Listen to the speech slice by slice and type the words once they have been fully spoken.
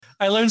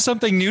I learned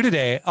something new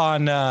today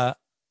on The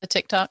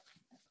TikTok.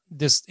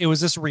 It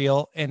was this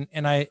reel, and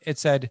it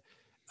said,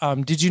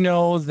 did you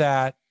know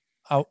that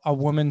a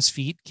woman's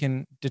feet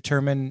can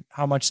determine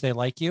how much they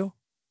like you?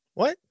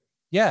 What?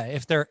 Yeah,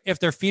 if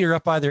their feet are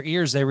up by their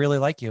ears, they really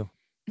like you.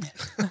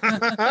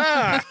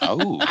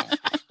 Oh,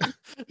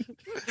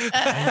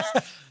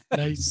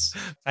 Nice.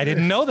 I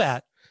didn't know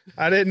that.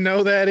 I didn't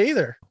know that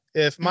either.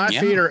 If my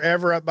feet are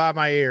ever up by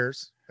my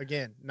ears,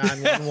 again,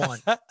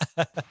 911.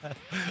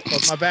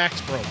 But my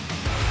back's broke.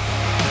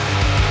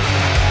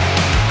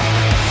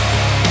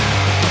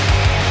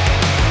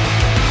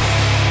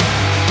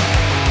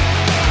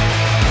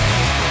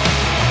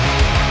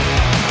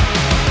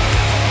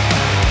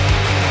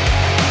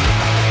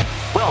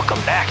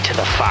 Welcome back to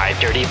the Five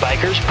Dirty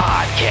Bikers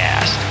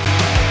podcast.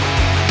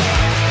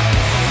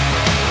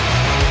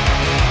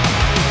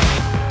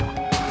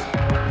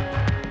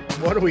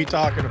 What are we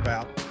talking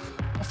about?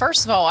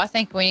 First of all, I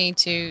think we need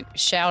to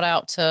shout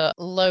out to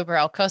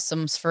Lowbrow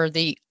Customs for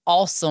the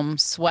awesome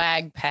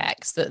swag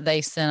packs that they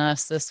sent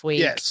us this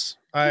week. Yes,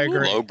 I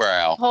agree.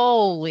 lowbrow.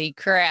 Holy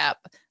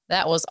crap.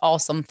 That was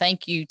awesome.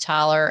 Thank you,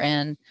 Tyler,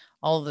 and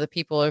all of the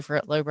people over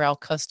at Lowbrow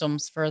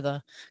Customs for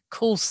the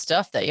cool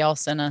stuff that y'all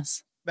sent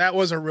us. That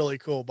was a really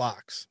cool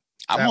box.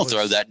 I'm going to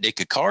throw that deck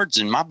of cards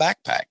in my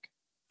backpack.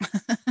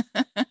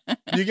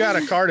 You got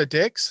a card of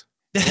dicks?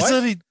 That's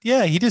what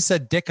he just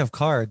said dick of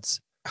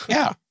cards.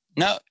 Yeah.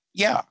 No.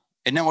 Yeah.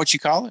 Isn't that what you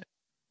call it?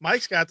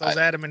 Mike's got those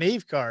Adam and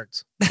Eve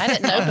cards. I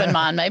didn't open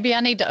mine. Maybe I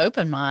need to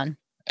open mine.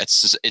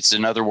 It's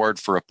another word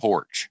for a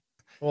porch.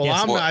 Well,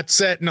 Yes, I'm not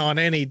sitting on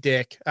any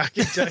dick. I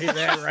can tell you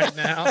that right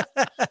now.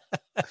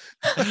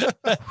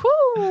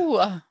 Whoo!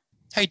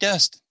 Hey,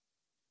 Dust,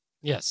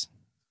 Yes.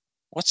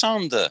 what's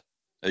on the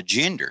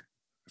agenda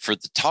for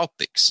the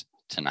topics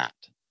tonight?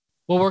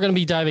 What we're going to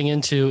be diving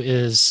into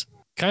is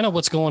kind of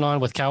what's going on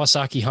with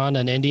Kawasaki,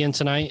 Honda, and Indian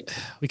tonight.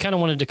 We kind of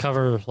wanted to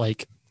cover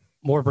like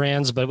more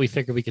brands, but we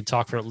figured we could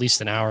talk for at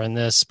least an hour in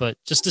this, but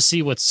just to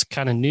see what's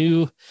kind of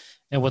new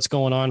and what's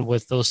going on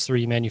with those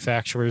three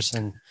manufacturers.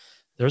 And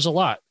there's a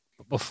lot.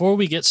 But before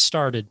we get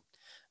started,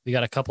 we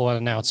got a couple of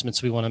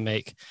announcements we want to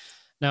make.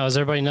 Now, as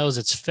everybody knows,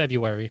 it's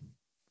February.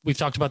 We've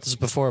talked about this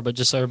before, but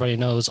just so everybody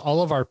knows,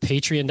 all of our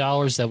Patreon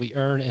dollars that we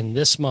earn in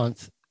this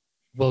month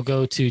will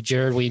go to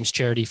Jared Williams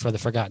Charity for the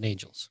Forgotten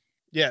Angels.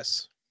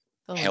 Yes.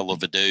 Hell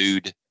of a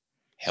dude,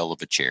 hell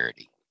of a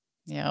charity.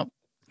 Yep.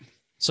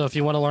 So if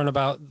you want to learn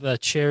about the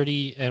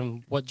charity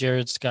and what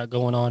Jared's got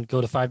going on,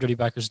 go to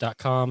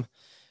fivedirtybikers.com.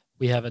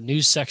 We have a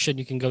news section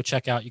you can go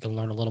check out. You can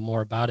learn a little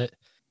more about it.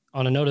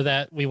 On a note of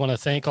that, we want to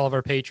thank all of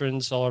our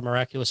patrons, all our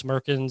Miraculous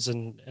Merkins,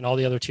 and all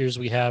the other tiers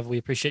we have. We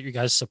appreciate you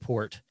guys'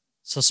 support.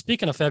 So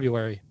speaking of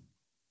February,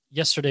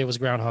 yesterday was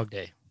Groundhog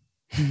Day.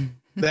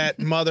 That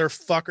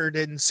motherfucker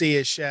didn't see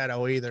his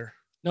shadow either.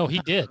 No, he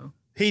did.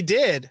 He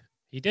did.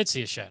 He did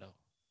see a shadow.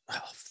 Oh,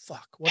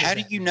 fuck. How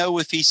do you know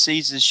if he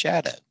sees his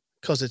shadow?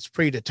 Because it's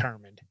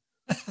predetermined.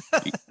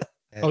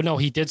 Oh, no,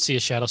 he did see a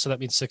shadow. So that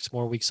means 6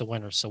 more weeks of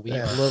winter. So we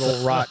That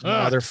little rotten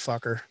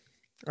motherfucker.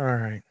 All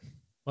right.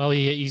 Well,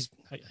 he's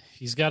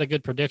got a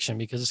good prediction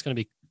because it's going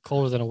to be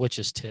colder than a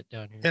witch's tit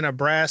down here. In a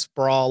brass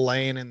bra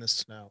laying in the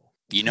snow.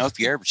 You know, if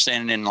you're ever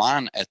standing in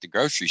line at the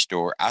grocery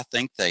store, I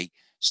think they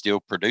still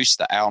produce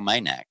the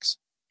almanacs.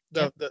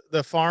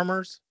 The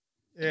farmers?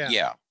 Yeah.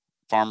 Yeah.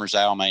 Farmer's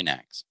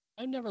almanacs.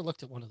 I've never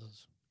looked at one of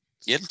those.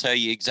 It'll tell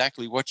you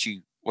exactly what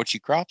your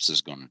crops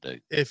is going to do.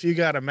 If you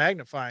got a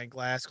magnifying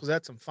glass, because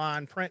that's some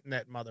fine print in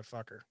that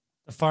motherfucker.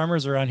 The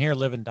farmers around here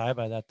live and die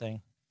by that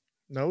thing,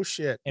 No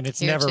shit. and it's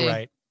Here never too.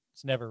 right.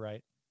 It's never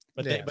right,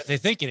 but Yeah. they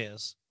think it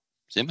is.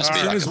 So it must All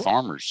be like right. the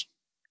farmers.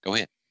 Go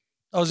ahead.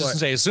 I was just What? gonna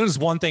say, as soon as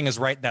one thing is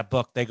right in that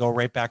book, they go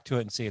right back to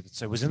it and see it.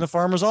 So it was in the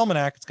Farmer's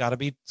Almanac. It's got to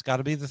be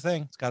the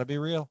thing. It's got to be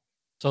real.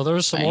 So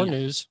there's some more Man.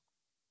 news.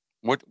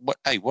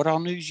 What all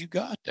news you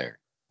got there?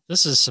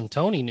 This is some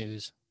Tony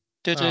news.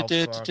 Wait a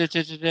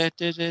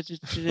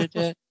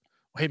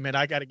minute,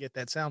 I got to get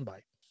that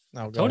soundbite.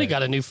 No, go Tony ahead.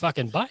 got a new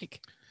fucking bike.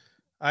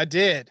 I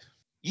did.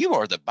 You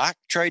are the bike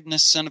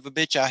tradingest son of a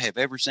bitch I have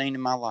ever seen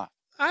in my life.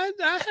 I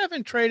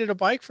haven't traded a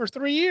bike for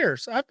 3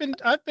 years. I've been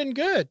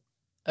good.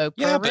 Oprah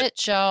Yeah, but-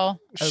 Rich, y'all.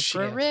 Oprah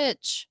Shit.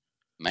 Rich.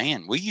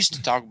 Man, we used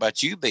to talk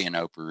about you being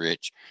Oprah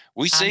Rich.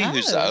 We see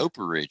who's the know.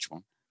 Oprah Rich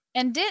one.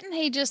 And didn't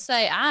he just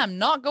say, I'm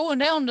not going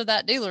down to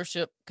that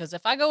dealership because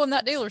if I go in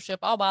that dealership,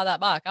 I'll buy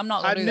that bike. I'm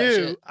not I going to do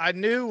that shit. I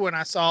knew when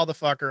I saw the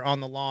fucker on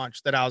the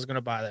launch that I was going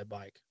to buy that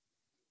bike.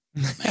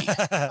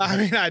 I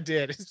mean, I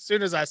did. As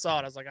soon as I saw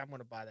it, I was like, I'm going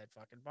to buy that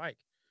fucking bike.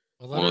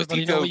 Well, let Well, if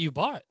everybody you know go- what you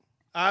bought.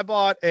 I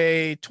bought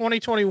a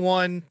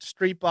 2021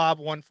 Street Bob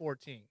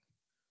 114.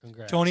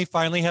 Congrats. Tony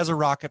finally has a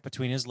rocket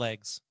between his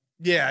legs.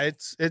 Yeah,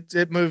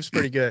 it moves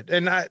pretty good.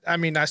 And I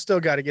mean, I still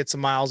got to get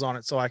some miles on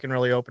it so I can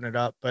really open it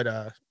up, but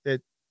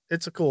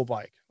it's a cool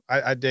bike.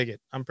 I dig it.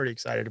 I'm pretty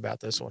excited about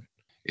this one.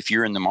 If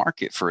you're in the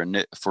market for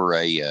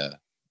a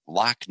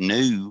like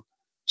new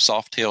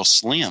Softail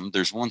Slim,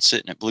 there's one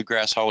sitting at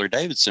Bluegrass Harley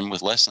Davidson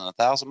with less than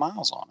 1,000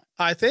 miles on it.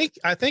 I think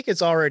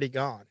it's already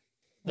gone.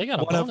 They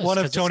got a One of bonus one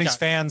 'cause of it's Tony's got-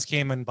 fans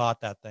came and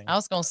bought that thing. I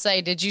was gonna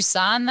say, did you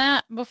sign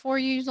that before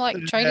you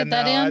traded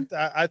No, that in?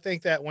 I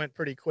think that went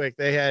pretty quick.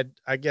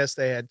 I guess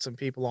they had some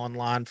people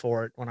online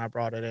for it when I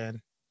brought it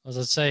in. I was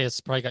gonna say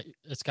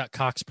it's got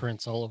Cox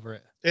prints all over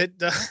it. It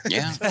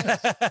Yeah.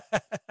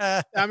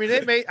 I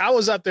mean, I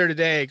was up there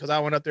today because I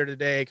went up there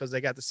today because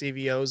they got the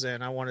CVOs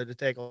in. I wanted to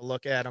take a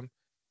look at them.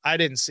 I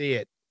didn't see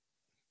it.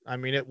 I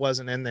mean, it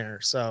wasn't in there,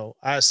 so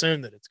I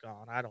assume that it's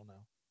gone. I don't know.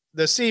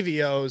 The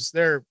CVOs,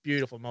 they're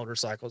beautiful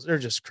motorcycles. They're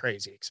just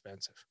crazy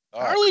expensive.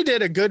 Harley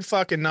did a good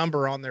fucking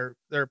number on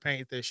their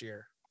paint this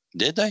year.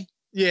 Did they?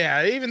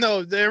 Yeah, even though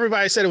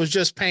everybody said it was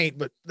just paint,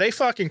 but they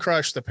fucking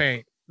crushed the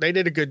paint. They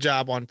did a good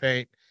job on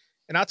paint.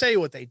 And I'll tell you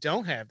what they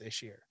don't have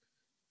this year.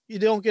 You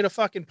don't get a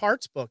fucking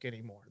parts book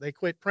anymore. They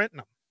quit printing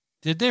them.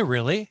 Did they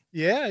really?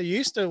 Yeah, you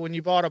used to, when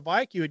you bought a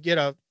bike, you would get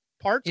a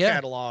parts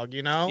catalog,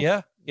 you know?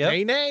 Yeah. Yeah.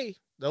 Nay.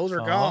 Those are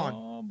gone.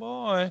 Oh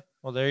boy.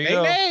 Well, there you Nay,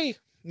 go. nay.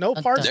 No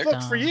Dun, parts dun, book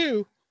dun. for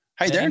you.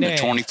 Hey, they're in the Nay.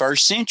 21st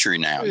century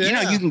now. You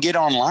know, Yeah. you can get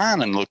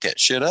online and look that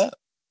shit up.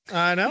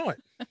 I know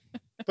it.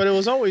 But it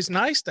was always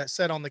nice to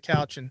sit on the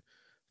couch and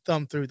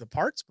thumb through the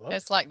parts book.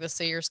 It's like the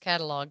Sears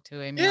catalog to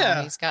him. Yeah.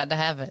 Yeah, he's got to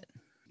have it.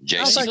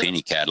 JC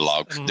Penney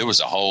catalog. Mm. There was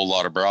a whole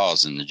lot of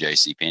bras in the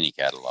JC Penney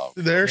catalog.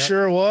 There Yep.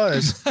 sure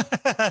was.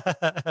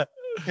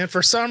 And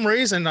for some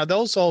reason,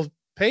 those old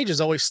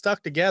pages always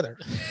stuck together.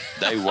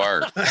 They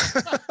were.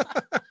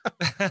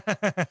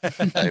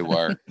 They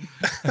were.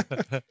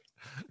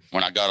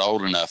 When I got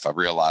old enough, I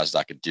realized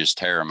I could just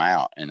tear them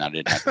out and I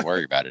didn't have to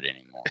worry about it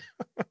anymore.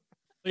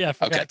 Yeah, I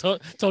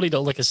forgot. Tony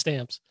don't look at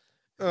stamps.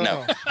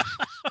 No.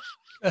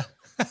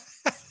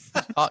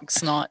 Ox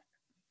snot.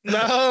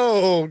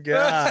 No,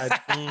 God.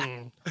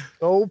 Mm.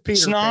 Old Peter.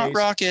 It's not face.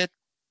 rocket.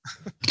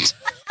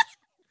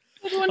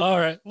 All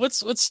right,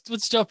 let's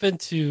jump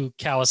into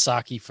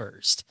Kawasaki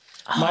first.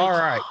 All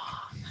right.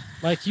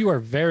 Mike, you are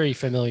very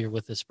familiar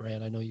with this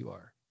brand. I know you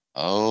are.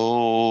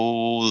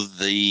 Oh,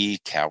 the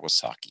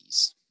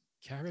Kawasaki's.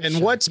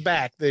 And what's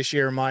back this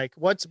year, Mike?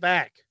 What's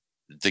back?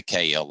 The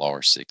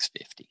KLR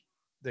 650.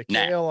 The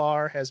Now-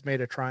 KLR has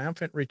made a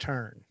triumphant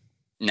return.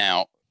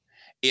 Now,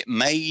 it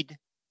made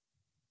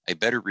a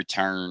better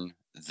return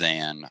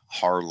than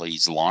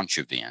Harley's launch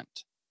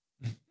event.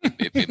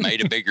 It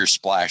made a bigger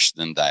splash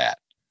than that,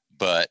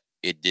 but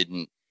it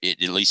didn't.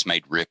 It at least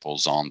made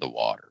ripples on the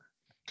water.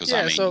 Because I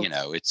Yeah, mean, so- you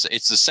know, it's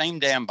the same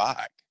damn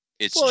bike.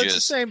 It's Well, it's the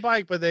just same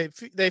bike, but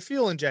they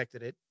fuel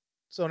injected it,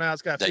 so now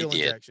it's got They fuel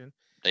did. injection,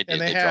 they did.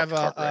 and they They have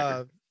dropped the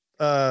carburetor.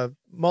 a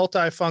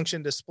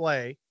multi-function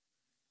display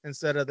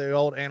instead of the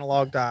old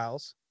analog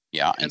dials.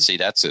 Yeah, and- and see,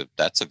 that's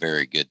a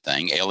very good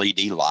thing.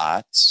 LED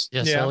lights.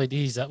 Yes, Yeah.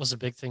 LEDs. That was a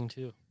big thing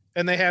too.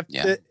 And they have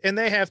Yeah.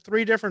 they have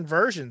 3 different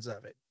versions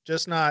of it,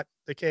 just not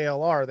the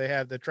KLR. They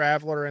have the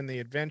Traveler and the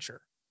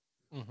Adventure.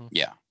 Mhm.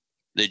 Yeah,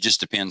 it just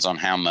depends on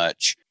how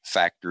much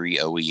factory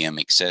OEM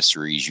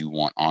accessories you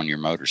want on your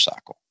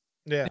motorcycle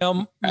Yeah.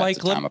 Now, at Mike,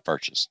 the time of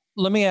purchase.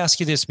 let me ask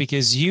you this,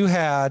 because you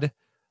had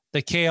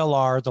the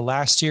KLR the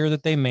last year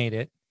that they made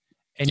it,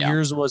 and Yeah.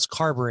 yours was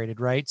carbureted,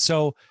 right?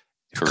 So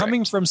Correct.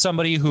 coming from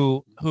somebody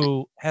who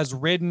has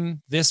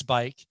ridden this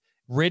bike,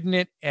 ridden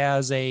it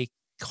as a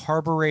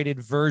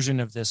carbureted version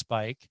of this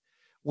bike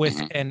with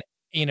Mhm. an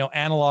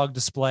analog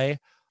display,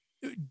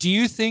 do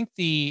you think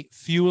the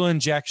fuel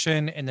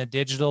injection and the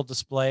digital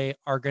display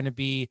are going to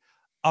be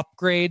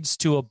upgrades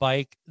to a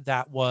bike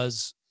that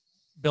was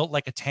built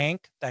like a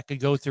tank that could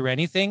go through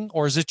anything,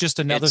 or is it just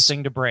another It's-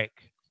 thing to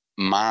break?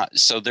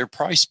 So their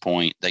price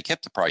point, they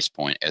kept the price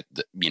point at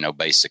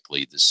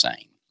basically the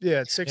same.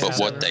 Yeah, it's But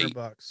what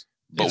 $6,700. It's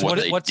But what- what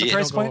they what's the did,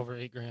 price Don't go point? over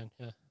 $8,000.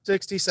 Yeah.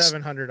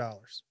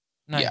 $6,700.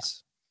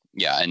 Nice.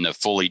 yeah, and the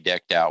fully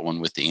decked out one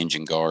with the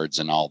engine guards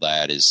and all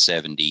that is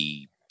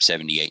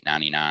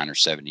 $78.99 or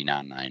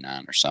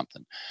 $79.99 or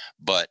something.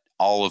 But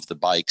all of the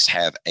bikes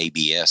have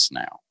ABS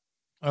now.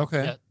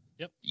 Okay.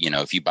 Yeah. You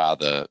know, if you buy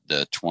the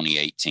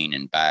 2018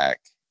 and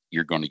back,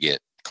 you're going to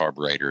get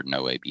carburetor,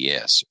 no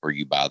ABS, or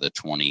you buy the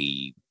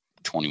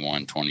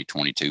 2021,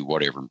 2022,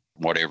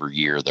 whatever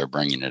year they're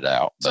bringing it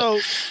out. But So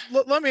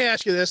let me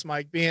ask you this,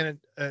 Mike, being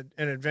an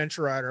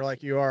adventure rider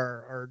like you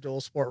are, or a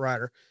dual sport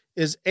rider,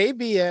 is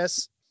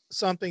ABS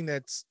something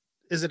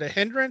is it a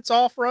hindrance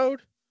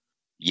off-road?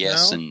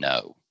 yes No? and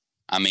no.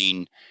 I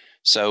mean,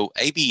 so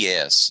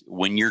ABS,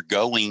 when you're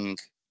going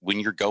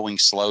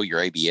slow, your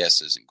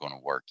ABS isn't going to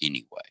work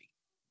anyway.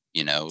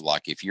 You know,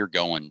 like if you're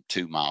going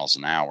 2 miles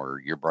an hour,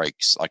 your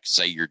brakes, like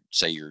say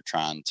you're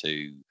trying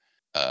to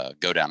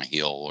go down a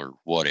hill or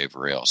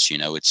whatever else, you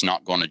know, it's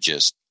not going to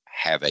just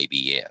have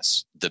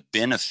ABS. The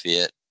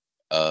benefit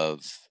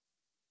of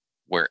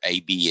where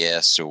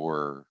ABS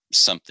or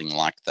something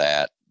like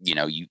that, you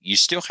know, you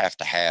still have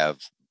to have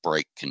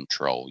brake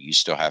control. You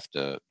still have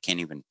to, can't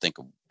even think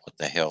of what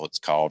the hell it's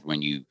called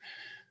when you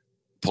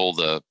pull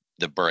the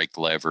brake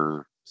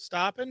lever.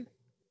 Stopping?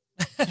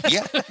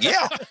 Yeah.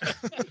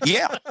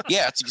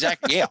 It's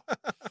exactly.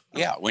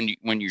 Yeah.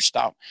 When you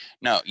stop,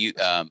 no, you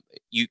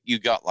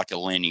got like a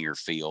linear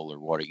feel or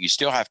what, you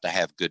still have to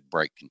have good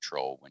brake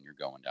control when you're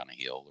going down a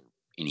hill or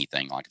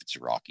anything, like if it's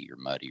rocky or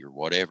muddy or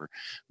whatever.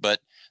 But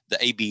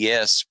the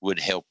ABS would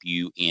help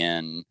you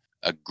in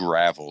a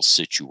gravel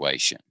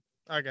situation.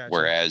 I got you.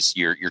 Whereas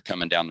you're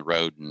coming down the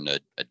road and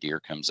a deer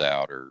comes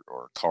out or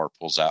a car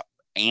pulls out,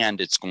 and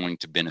it's going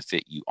to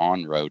benefit you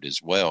on road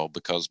as well,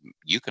 because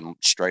you can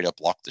straight up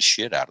lock the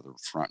shit out of the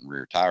front and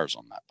rear tires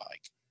on that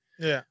bike.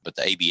 Yeah. But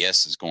the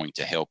ABS is going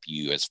to help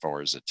you as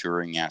far as a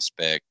touring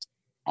aspect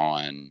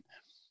on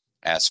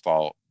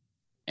asphalt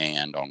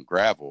and on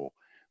gravel.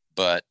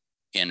 But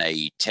in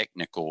a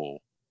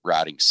technical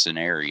riding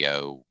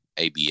scenario,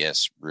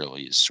 ABS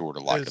really is sort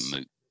of like a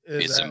moot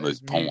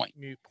point.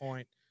 Moot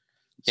point.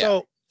 Yeah.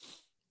 So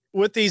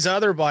with these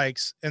other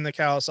bikes in the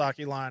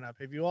Kawasaki lineup,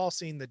 have you all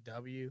seen the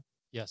W?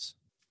 Yes.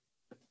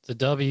 The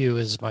W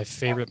is my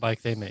favorite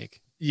bike they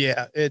make.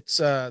 Yeah, it's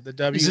the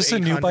W. Is this a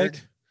new bike?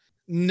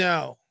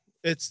 No,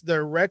 it's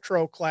the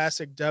retro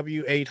classic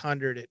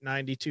W800 at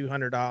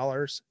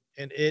 $9,200,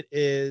 and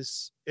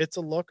it's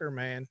a looker,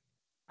 man.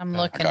 I'm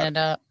looking it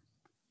up.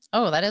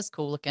 Oh, that is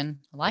cool looking.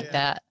 I like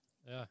that.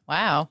 Yeah.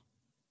 Wow.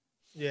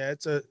 Yeah,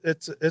 it's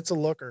a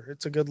looker.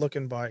 It's a good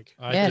looking bike.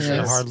 I'd Yeah, give it it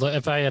a is. hard look.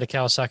 If I had a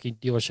Kawasaki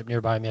dealership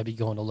nearby me, I'd be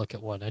going to look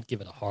at one. I'd give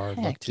it a hard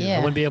look Heck too. yeah. I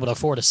wouldn't be able to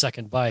afford a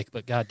second bike,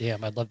 but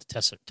goddamn, I'd love to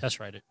test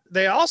ride it.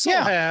 They also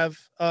Yeah. have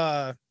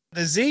the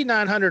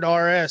Z900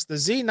 RS. The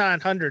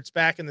Z900s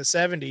back in the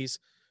 70s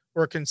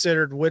were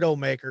considered widow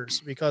makers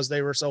because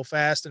they were so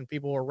fast and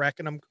people were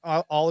wrecking them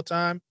all the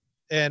time.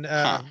 And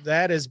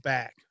that is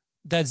back.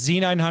 That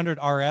Z900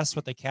 RS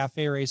with the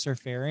Cafe Racer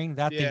fairing,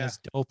 that thing Yeah. is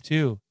dope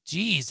too.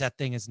 Jeez, that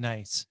thing is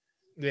nice.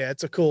 Yeah,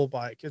 it's a cool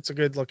bike. It's a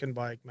good looking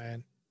bike,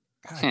 man.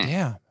 God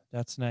damn,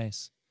 that's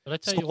nice. But I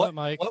tell So you what,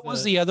 Mike. What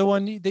was the other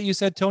one that you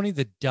said, Tony?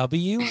 The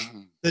W?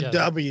 The Yeah,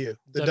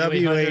 the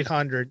W800.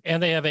 W800.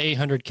 And they have an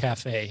 800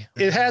 Cafe.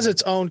 It has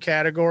its own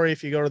category.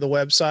 If you go to the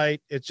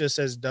website, it just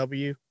says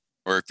W.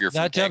 Or if you're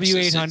from That Texas,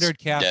 W800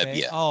 it's Cafe.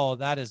 W. Oh,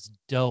 that is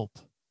dope.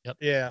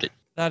 Yeah.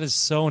 That is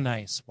so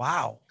nice.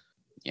 Wow.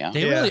 Yeah.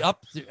 They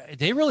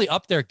really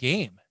up their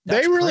game.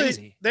 That's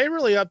crazy. They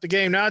really upped the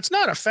game. Now it's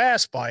not a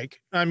fast bike.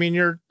 I mean,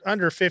 you're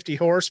under 50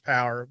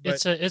 horsepower,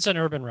 but It's an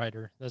urban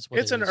rider. That's what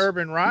it's it an is.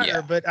 urban rider.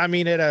 Yeah. But I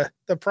mean,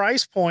 the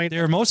price point,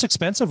 Their most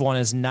expensive one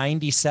is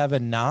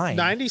 97.9.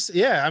 90.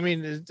 Yeah. I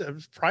mean,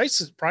 the price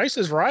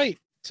is right.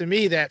 To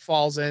me, that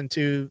falls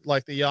into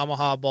like the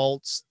Yamaha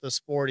Bolts, the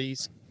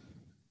Sporties.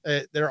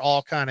 They're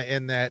all kind of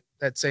in that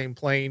same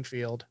playing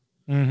field.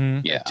 Mm-hmm.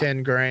 Yeah.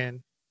 10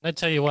 grand. I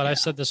tell you what, Yeah. I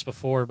said this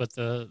before, but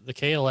the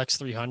KLX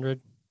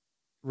 300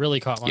 really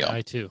caught my Yeah.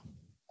 eye too.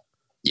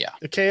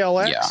 The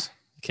KLX. Yeah.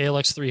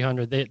 KLX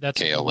 300.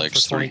 That's KLX for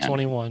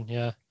 2021.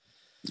 Yeah.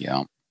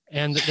 Yeah.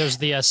 And there's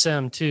the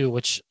SM too,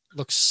 which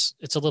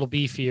it's a little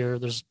beefier.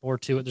 There's more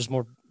to it. There's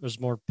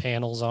more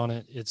panels on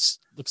it.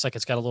 Looks like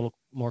it's got a little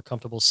more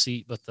comfortable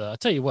seat. But I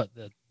tell you what,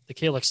 the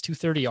KLX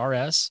 230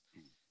 RS,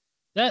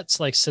 that's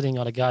like sitting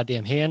on a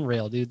goddamn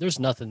handrail, dude. There's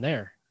nothing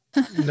there.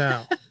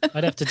 No,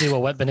 I'd have to do a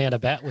wet banana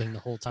batwing the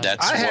whole time.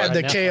 That's I had what-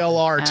 the Right now.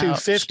 KLR Ouch.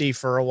 250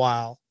 for a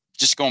while.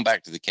 Just going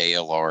back to the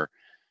KLR,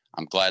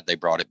 I'm glad they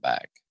brought it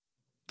back.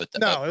 But the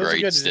No, it was a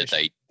good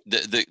upgrades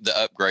the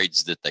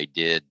upgrades that they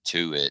did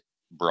to it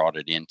brought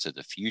it into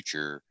the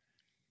future,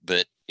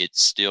 but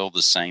it's still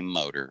the same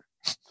motor.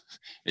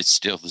 It's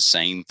still the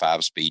same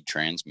 5-speed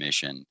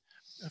transmission.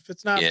 If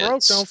it's not broke,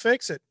 It's- don't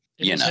fix it.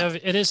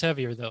 It is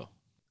heavier though.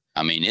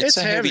 I mean, it's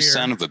a heavy heavier.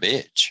 son of a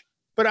bitch.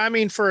 But I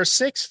mean, for a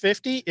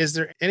 650, is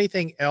there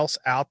anything else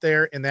out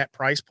there in that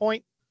price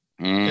point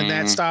in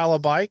that style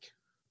of bike?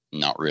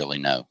 Not really,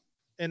 no.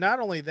 And not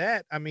only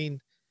that, I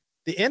mean,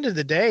 the end of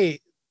the day,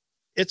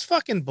 it's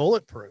fucking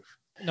bulletproof.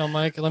 No,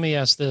 Mike, let me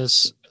ask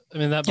this. I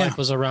mean, that bike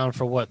was around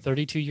for what,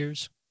 32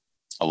 years?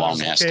 A long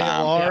The ass time.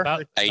 KLR,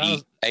 about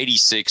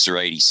 86 or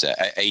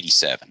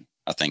 87,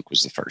 I think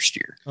was the first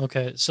year.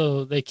 Okay,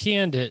 so they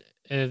canned it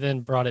and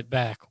then brought it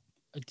back.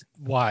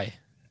 Why?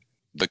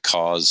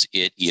 Because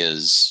it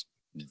is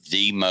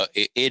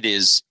it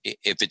is,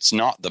 if it's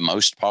not the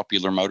most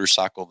popular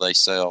motorcycle they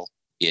sell,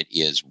 it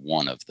is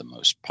one of the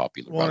most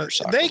popular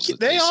motorcycles.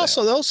 They sell.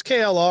 also, those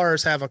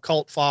KLRs have a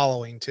cult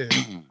following too.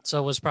 So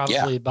it was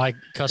probably by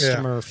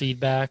customer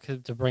feedback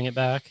to bring it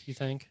back, you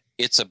think?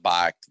 It's a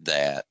bike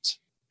that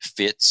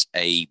fits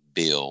a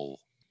bill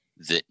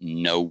that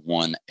no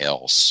one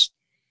else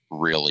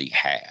really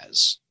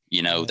has.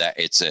 You know, that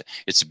it's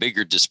a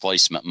bigger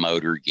displacement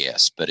motor,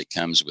 yes, but it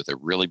comes with a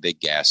really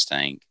big gas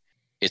tank.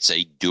 It's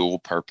a dual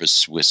purpose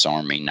Swiss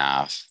Army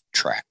knife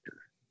tractor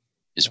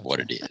is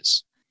what it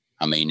is.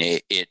 I mean,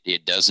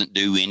 it doesn't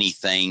do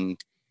anything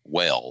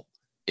well.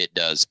 It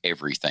does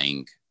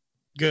everything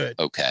Good.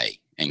 okay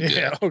and good.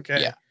 Yeah.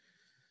 Okay. Yeah.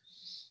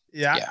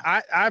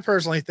 Yeah. I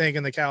personally think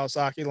in the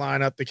Kawasaki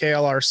lineup, the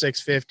KLR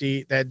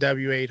 650, that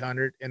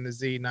W800, and the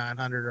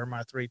Z900 are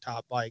my three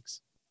top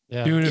bikes.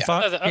 Yeah. Dude, if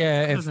I,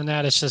 Other than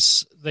that, it's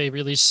just they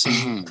release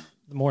some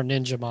more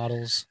ninja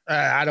models.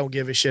 I don't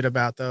give a shit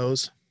about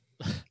those.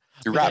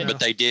 You're right, Yeah.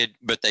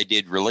 but they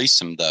did release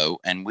them though,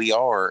 and we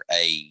are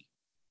a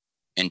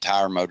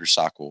entire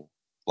motorcycle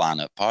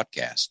lineup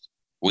podcast.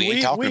 We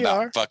ain't talking we about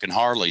are. fucking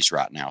Harleys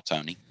right now,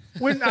 Tony.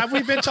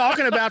 We've been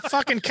talking about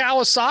fucking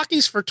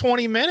Kawasaki's for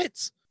 20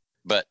 minutes.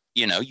 But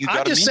you know, you I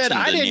got to just mention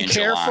said I the didn't Ninja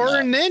care for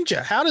a lineup.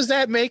 Ninja. How does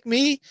that make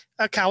me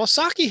a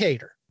Kawasaki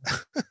hater?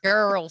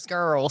 Girls.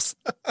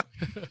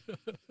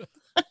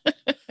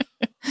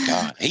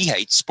 God, he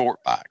hates sport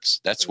bikes.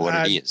 That's what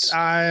it is.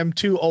 I am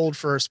too old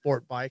for a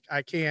sport bike.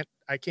 I can't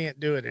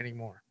do it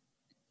anymore.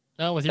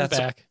 No, with your That's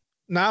back.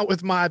 Not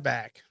with my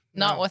back.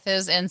 Not No. with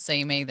his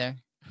inseam either.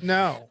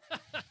 No.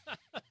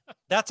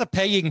 That's a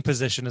pegging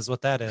position, is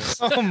what that is.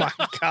 Oh my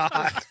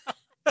God.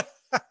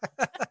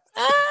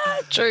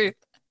 Truth.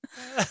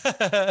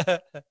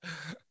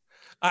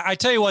 I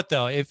tell you what,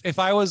 though, if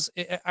I was,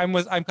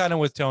 I'm kind of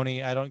with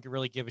Tony. I don't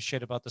really give a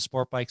shit about the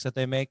sport bikes that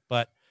they make,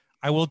 but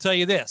I will tell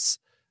you this: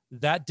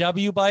 that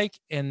W bike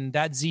and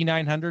that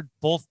Z900,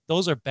 both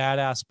those are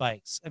badass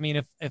bikes. I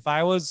mean, if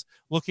I was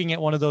looking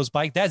at one of those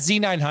bikes, that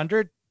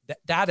Z900,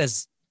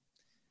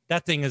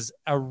 that thing is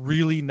a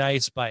really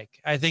nice bike.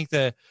 I think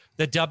the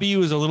W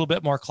is a little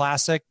bit more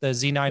classic. The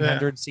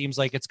Z900 seems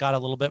like it's got a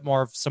little bit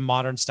more of some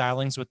modern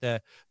stylings with the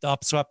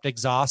upswept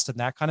exhaust and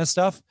that kind of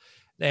stuff.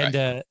 And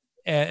Right.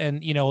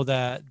 And you know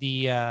the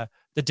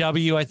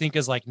W I think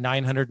is like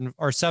 900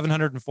 or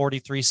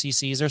 743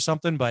 cc's or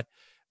something. But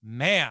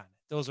man,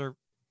 those are.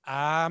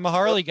 I'm a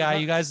Harley guy.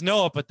 You guys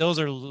know it, but those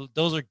are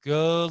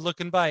good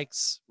looking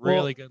bikes.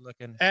 Really good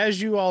looking.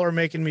 As you all are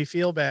making me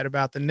feel bad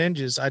about the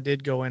Ninjas, I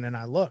did go in and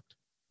I looked,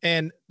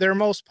 and their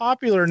most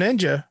popular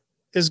Ninja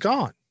is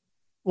gone.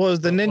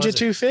 Was the What Ninja was it?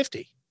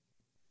 250?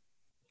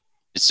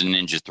 It's a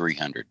Ninja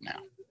 300 now.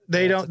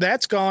 They don't.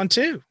 That's gone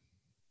too.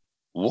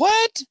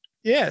 What?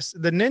 Yes,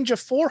 the Ninja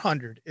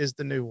 400 is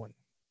the new one.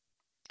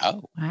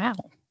 Oh, Wow.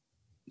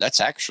 that's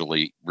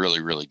actually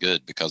really, really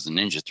good because the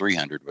Ninja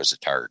 300 was a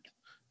turd.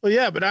 Well,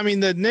 yeah, but I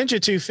mean the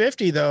Ninja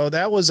 250 though,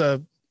 that was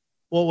a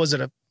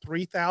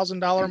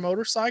 $3,000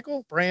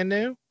 motorcycle, brand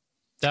new.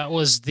 That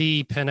was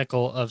the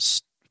pinnacle of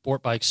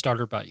sport bike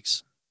starter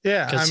bikes.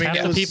 Yeah, I Because mean half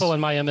it the was, people in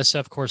my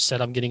MSF course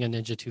said I'm getting a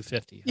Ninja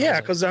 250. yeah,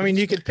 because I mean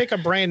you could pick a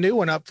brand new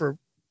one up for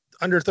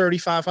under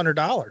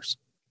 $3,500.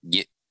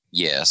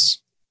 Yes,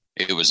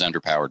 it was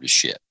underpowered as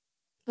shit.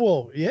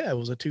 Well, yeah, it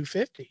was a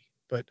 250,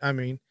 but I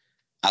mean,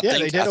 I yeah,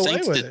 think, they did I away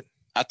think with that, it.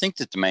 I think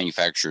that the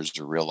manufacturers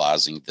are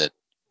realizing that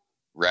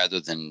rather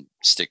than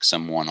stick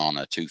someone on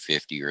a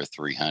 250 or a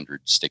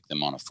 300, stick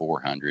them on a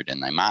 400,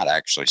 and they might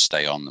actually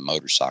stay on the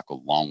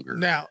motorcycle longer.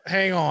 Now,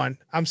 hang on.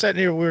 I'm sitting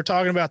here. We were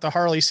talking about the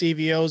Harley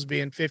CVOs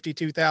being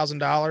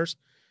 $52,000.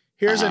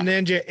 Here's a Uh-huh.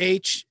 Ninja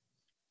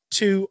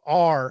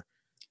H2R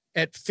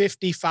at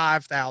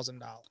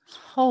 $55,000.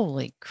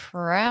 Holy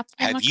crap.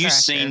 on a Have you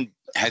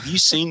cracker.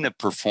 seen the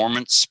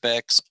performance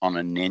specs on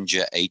a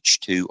Ninja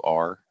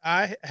H2R?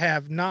 I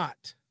have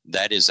not.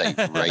 That is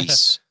a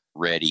race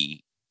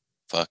ready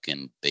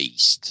fucking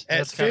beast. At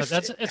That's kind of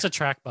 50 it's a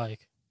track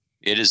bike.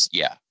 It is,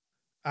 yeah.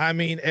 I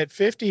mean, at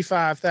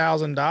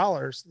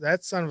 $55,000,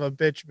 that son of a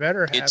bitch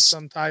better have It's-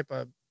 some type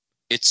of.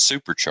 It's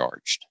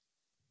supercharged.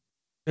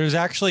 There's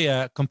actually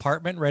a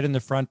compartment right in the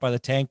front by the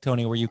tank,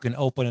 Tony, where you can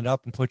open it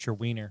up and put your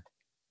wiener.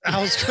 I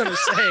was going to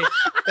say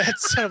that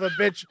son of a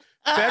bitch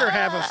better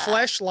have a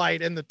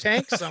fleshlight in the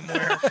tank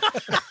somewhere.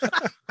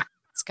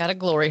 It's got a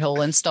glory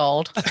hole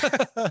installed.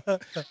 And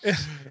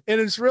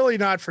it's really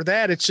not for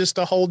that. It's just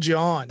to hold you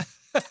on.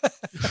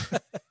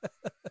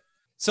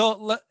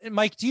 So,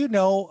 Mike, do you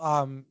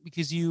know,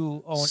 because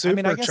you own, I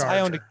mean, I guess I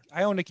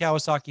owned a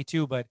Kawasaki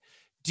too, but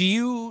do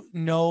you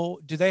know,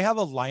 do they have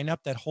a lineup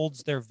that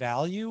holds their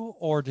value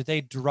or do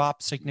they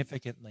drop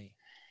significantly?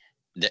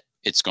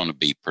 It's going to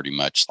be pretty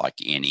much like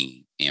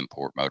any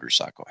import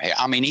motorcycle. Hey,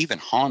 I mean, even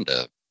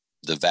Honda,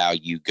 the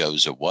value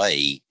goes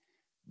away,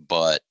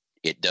 but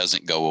it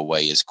doesn't go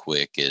away as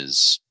quick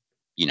as,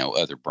 you know,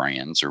 other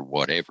brands or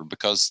whatever,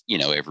 because, you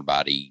know,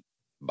 everybody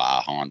buy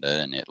a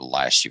Honda and it'll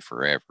last you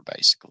forever,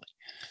 basically.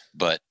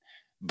 But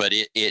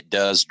it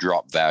does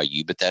drop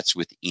value, but that's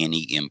with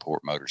any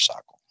import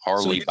motorcycle.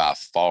 Harley by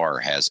far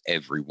has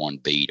everyone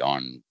beat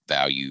on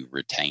value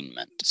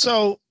retainment.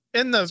 So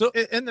in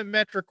the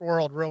metric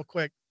world, real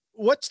quick,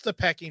 what's the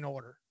pecking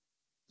order?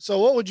 So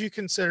what would you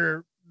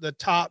consider the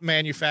top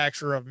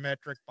manufacturer of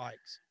metric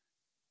bikes?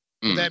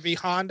 Would Mm. that be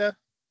Honda?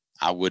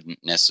 I wouldn't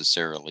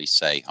necessarily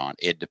say Honda.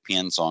 It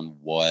depends on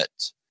what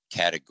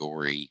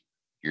category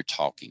you're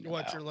talking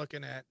What about. you're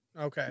looking at.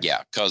 Okay.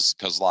 Yeah, because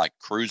like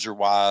cruiser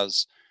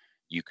wise,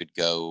 you could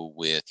go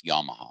with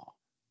Yamaha.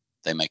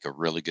 They make a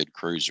really good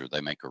cruiser.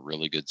 They make a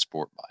really good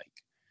sport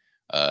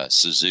bike.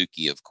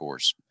 Suzuki, of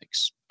course,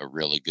 makes a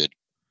really good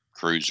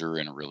cruiser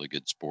and a really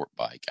good sport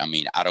bike. I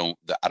mean, I don't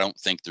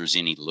think there's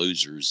any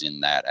losers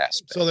in that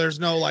aspect. So there's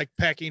no like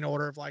pecking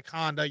order of like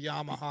Honda,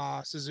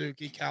 Yamaha,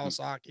 Suzuki,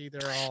 Kawasaki.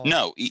 They're all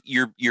No,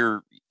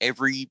 you're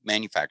every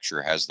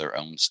manufacturer has their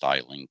own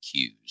styling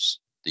cues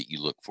that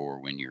you look for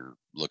when you're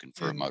looking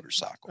for a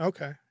motorcycle.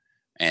 Okay.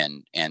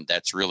 And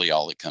that's really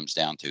all it comes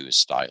down to is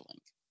styling.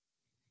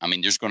 I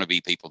mean, there's going to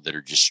be people that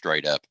are just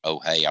straight up, oh,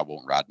 hey, I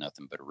won't ride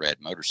nothing but a red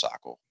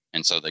motorcycle.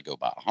 And so they go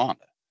buy a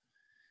Honda.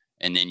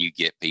 And then you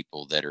get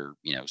people that are,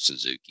 you know,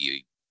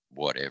 Suzuki,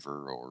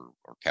 whatever, or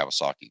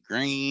Kawasaki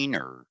green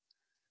or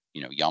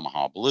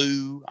Yamaha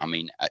Blue. I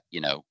mean,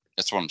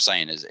 that's what I'm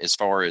saying is as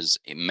far as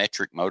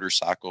metric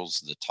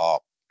motorcycles, the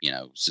top,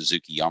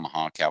 Suzuki,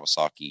 Yamaha,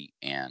 Kawasaki,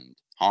 and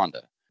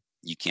Honda,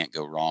 you can't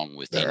go wrong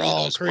with They're any of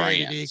all those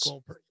created brands.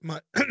 equal, pretty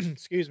much.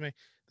 Excuse me.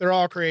 They're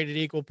all created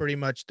equal, pretty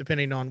much,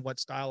 depending on what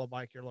style of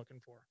bike you're looking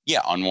for. Yeah,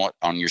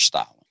 on your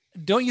style.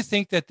 Don't you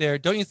think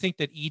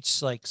that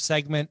each like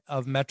segment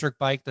of metric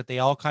bike that they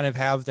all kind of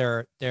have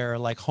their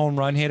like home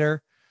run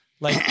hitter?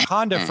 Like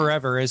Honda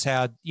forever has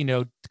had,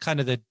 kind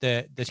of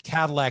the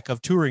Cadillac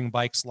of touring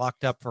bikes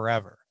locked up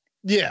forever.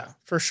 Yeah,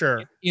 for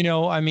sure.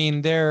 I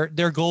mean, their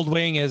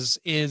Goldwing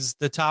is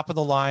the top of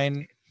the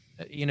line.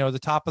 The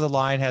top of the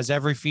line has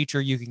every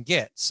feature you can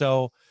get.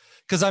 So,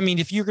 because I mean,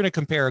 if you're going to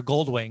compare a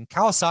Goldwing,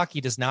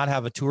 Kawasaki does not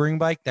have a touring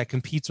bike that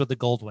competes with the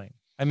Goldwing.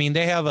 I mean,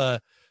 they have a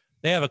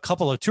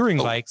couple of touring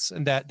bikes,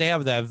 and that they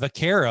have the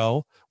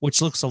Vaquero, which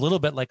looks a little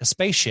bit like a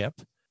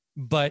spaceship,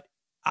 but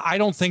I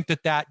don't think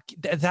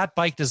that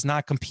bike does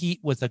not compete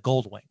with a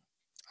Goldwing.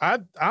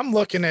 I'm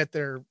looking at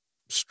their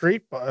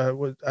street.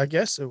 I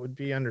guess it would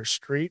be under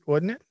street,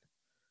 wouldn't it?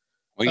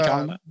 What are you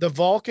talking about? The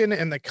Vulcan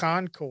and the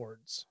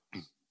Concords.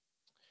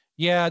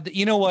 Yeah,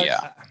 you know what?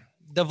 Yeah.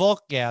 The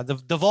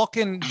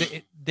Vulcan.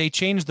 They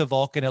changed the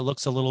Vulcan. It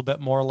looks a little bit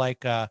more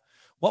like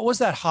what was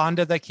that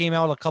Honda that came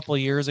out a couple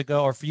of years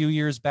ago or a few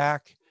years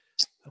back?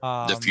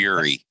 The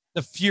Fury.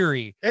 The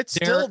Fury. It's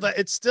still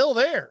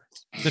there.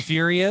 The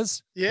Fury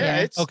is? Yeah,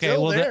 it's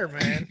still there,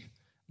 man.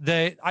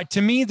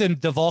 To me,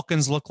 the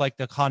Vulcans look like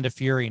the Honda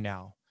Fury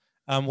now,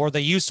 where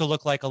they used to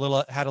look like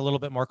had a little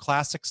bit more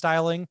classic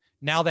styling.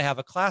 Now they have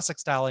a classic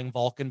styling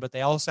Vulcan, but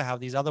they also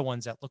have these other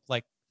ones that look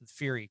like the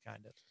Fury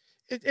kind of.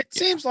 It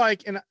seems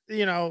like, and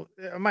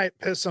it might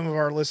piss some of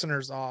our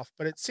listeners off,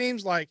 but it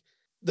seems like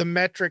the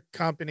metric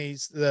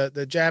companies,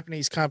 the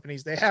Japanese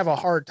companies, they have a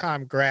hard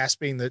time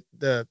grasping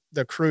the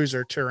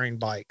cruiser touring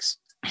bikes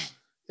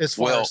as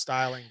far as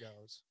styling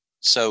goes.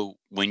 So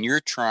when you're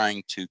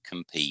trying to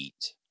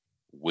compete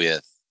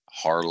with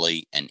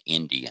Harley and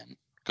Indian,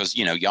 because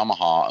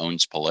Yamaha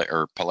owns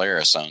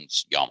Polaris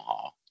owns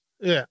Yamaha.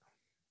 Yeah.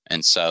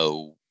 And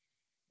so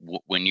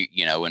when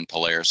and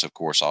Polaris of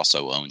course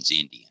also owns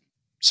Indian.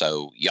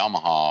 So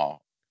Yamaha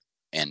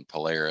and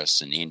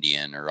Polaris and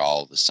Indian are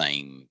all the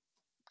same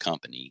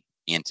company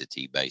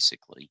entity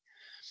basically.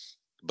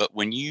 But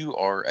when you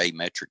are a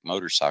metric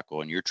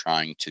motorcycle and you're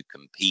trying to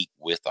compete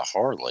with a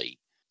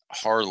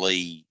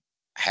Harley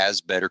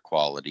has better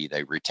quality.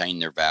 They retain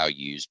their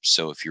values.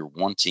 So if you're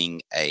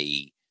wanting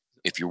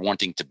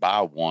to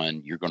buy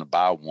one, you're going to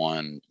buy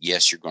one.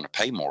 Yes, you're going to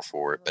pay more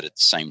for it, but at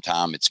the same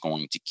time, it's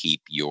going to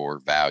keep your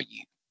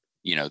value.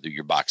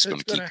 Your bike's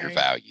going to keep your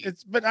value.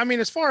 But I mean,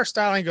 as far as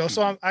styling goes,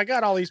 so I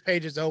got all these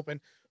pages open.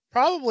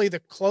 Probably the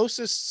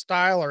closest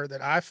styler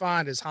that I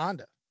find is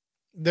Honda.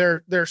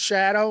 Their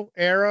Shadow,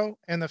 Arrow,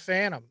 and the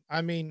Phantom.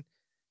 I mean,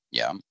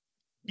 yeah,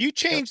 you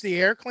change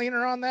the air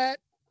cleaner on that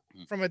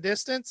from a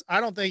distance,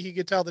 I don't think you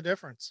could tell the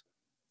difference.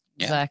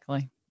 Yeah.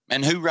 Exactly.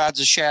 And who rides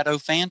a Shadow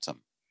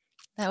Phantom?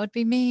 That would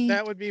be me.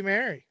 That would be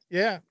Mary.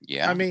 Yeah.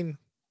 Yeah. I mean,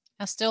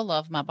 I still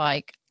love my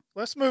bike.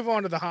 let's move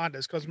on to the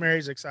Hondas because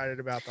Mary's excited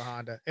about the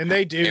Honda. And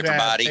they do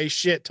have a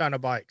shit ton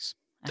of bikes.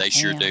 They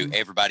sure do.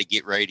 Everybody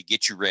get ready to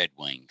get your Red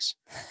Wings.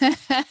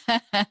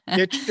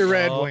 Get your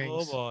Red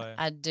Wings. Oh boy.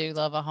 I do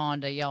love a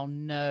Honda. Y'all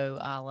know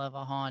I love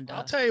a Honda.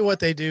 I'll tell you what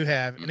they do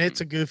have, and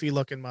it's a goofy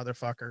looking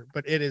motherfucker,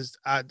 but it is,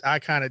 I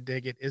kind of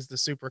dig it, is the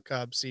Super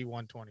Cub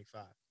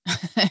C125.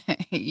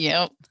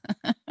 Yep.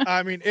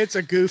 I mean, it's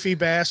a goofy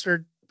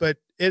bastard, but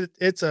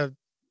it's a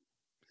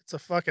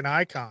fucking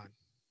icon.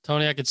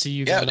 Tony, I could see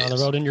you going on the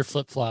road in your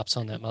flip flops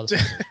on that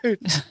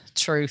motherfucker.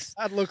 Truth.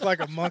 I'd look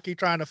like a monkey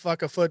trying to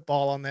fuck a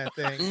football on that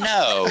thing.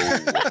 No.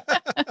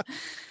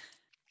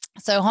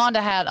 So Honda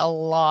had a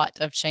lot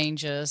of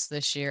changes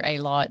this year. A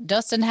lot.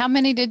 Dustin, how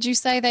many did you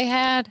say they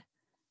had?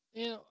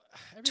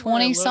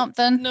 20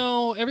 something?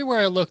 No,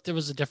 everywhere I looked, there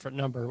was a different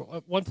number.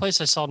 One place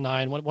I saw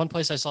 9, one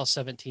place I saw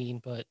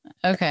 17, but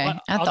okay.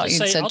 I thought you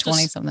said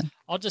 20 something.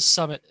 I'll just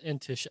sum it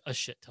into a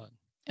shit ton.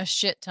 A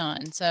shit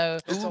ton. So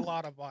it's a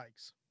lot of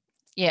bikes.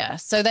 Yeah.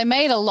 So they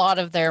made a lot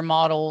of their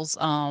models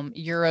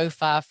Euro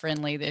 5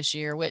 friendly this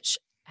year, which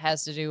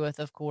has to do with,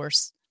 of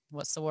course,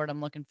 what's the word I'm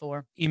looking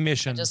for?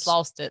 Emissions. I just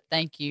lost it.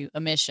 Thank you.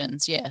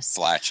 Emissions. Yes.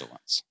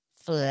 Flatulence.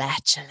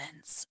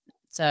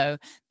 So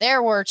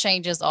there were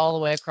changes all the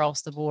way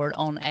across the board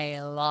on a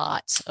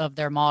lot of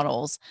their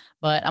models,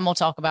 but I'm going to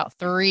talk about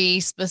 3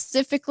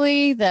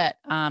 specifically that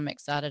I'm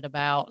excited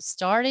about,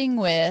 starting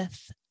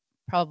with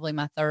probably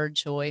my third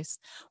choice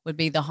would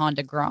be the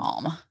Honda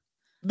Grom.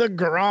 The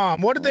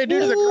Grom. What did they do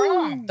to the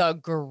Grom? The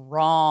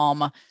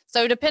Grom.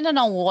 So depending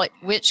on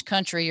which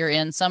country you're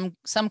in, some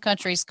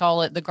countries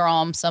call it the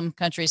Grom, some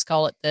countries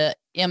call it the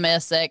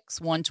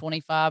MSX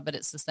 125, but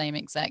it's the same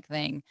exact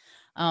thing.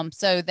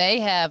 So they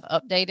have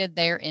updated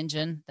their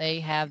engine.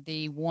 They have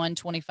the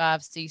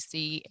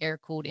 125cc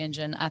air-cooled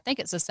engine. I think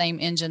it's the same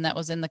engine that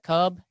was in the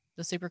Cub,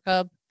 the Super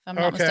Cub, if I'm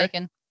not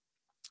mistaken.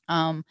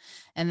 And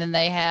then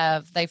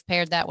they've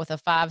paired that with a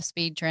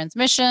 5-speed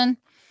transmission.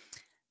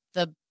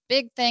 The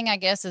big thing, I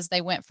guess, is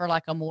they went for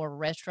like a more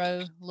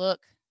retro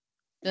look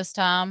this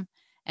time,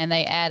 and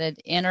they added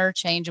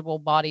interchangeable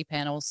body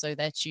panels so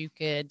that you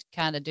could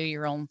kind of do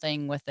your own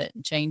thing with it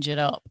and change it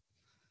up.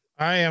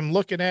 I am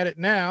looking at it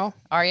now.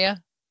 Are you?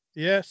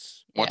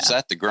 Yes. What's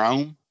that? The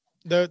Grom?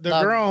 The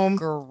Grom.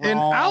 And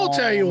I'll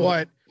tell you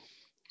what,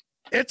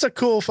 it's a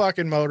cool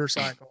fucking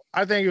motorcycle.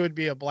 I think it would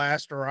be a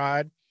blast to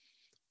ride.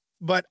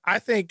 But I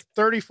think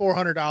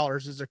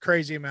 $3,400 is a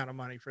crazy amount of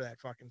money for that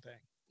fucking thing.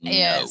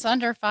 Yeah, No. it's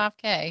under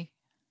 $5,000.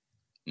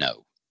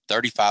 No,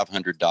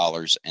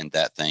 $3,500, and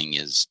that thing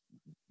is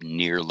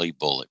nearly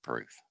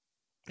bulletproof.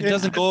 It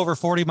doesn't go over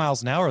 40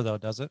 miles an hour, though,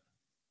 does it?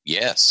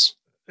 Yes,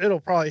 It'll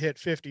probably hit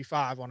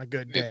 55 on a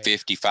good day.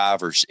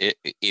 55 or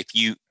if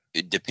you,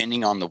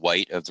 depending on the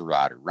weight of the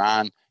rider.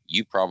 Ryan,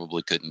 you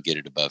probably couldn't get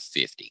it above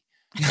 50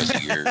 because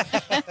of your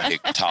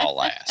big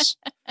tall ass.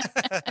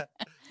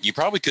 You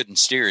probably couldn't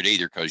steer it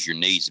either because your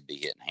knees would be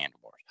hitting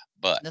handlebars.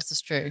 But This is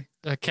true.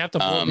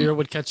 Captain Beer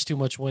would catch too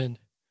much wind.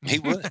 he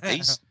would.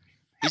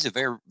 He's a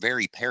very,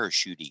 very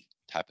parachutey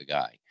type of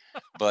guy.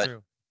 But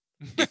True.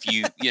 if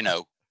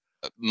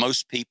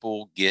most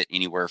people get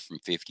anywhere from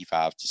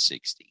 55 to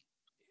 60.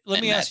 Let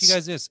And me ask you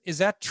that's- guys this.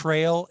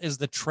 Is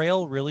the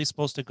trail really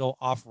supposed to go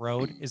off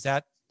road? Is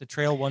that the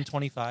trail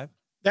 125?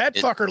 That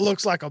fucker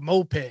looks like a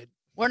moped.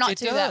 We're not It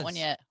to that does. one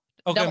yet.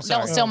 Okay, I'm Don't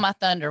sorry. steal my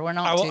thunder. We're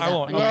not I to won't- I that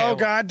won't. one Okay. yet. Oh,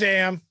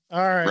 goddamn. All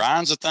right.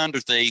 Ryan's a thunder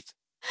thief.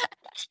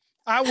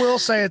 I will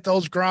say at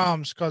those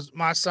Groms, because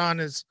my son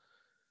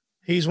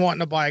he's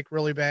wanting a bike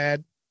really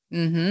bad.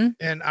 Mm-hmm.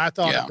 And I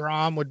thought Yeah. a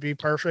Grom would be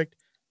perfect.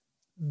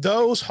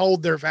 Those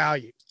hold their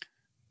value.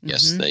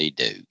 Yes, they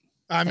do.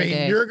 I They mean,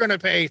 do. you're going to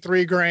pay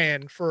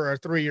 $3,000 for a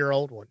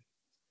 3-year-old one.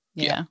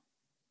 Yeah.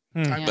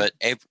 Hmm. But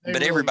They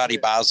really everybody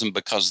do. buys them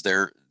because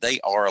they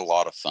are a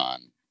lot of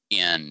fun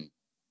in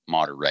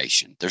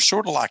moderation. They're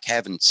sort of like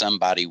having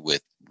somebody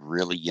with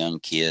really young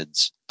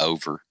kids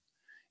over.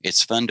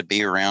 It's fun to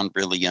be around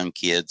really young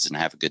kids and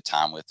have a good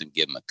time with them,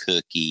 give them a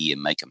cookie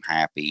and make them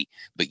happy,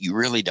 but you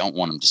really don't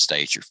want them to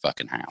stay at your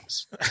fucking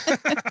house.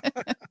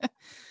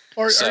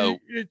 Or So-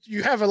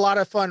 you have a lot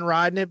of fun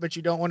riding it, but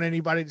you don't want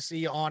anybody to see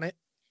you on it.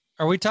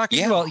 Are we talking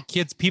Yeah. about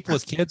people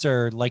with kids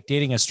or like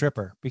dating a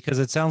stripper? Because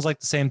it sounds like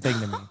the same thing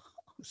to me.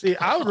 See,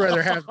 I would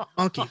rather have the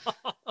monkey.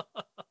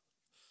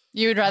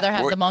 You would rather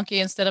have Or- the monkey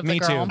instead of Me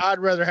the too. Grom? I'd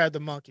rather have the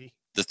monkey.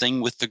 The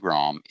thing with the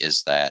Grom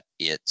is that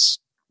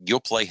you'll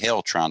play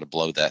hell trying to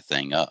blow that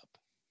thing up.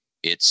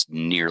 It's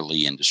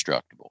nearly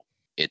indestructible.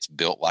 It's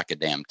built like a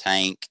damn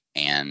tank,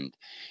 and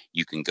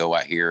you can go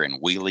out here and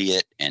wheelie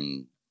it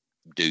and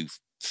do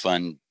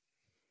fun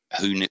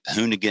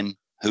hoonigan.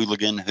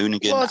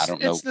 Well, I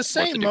don't know. it's the what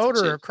same difference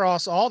motor is.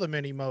 across all the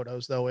mini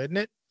motos, though, isn't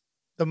it?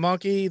 The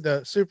monkey,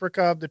 the Super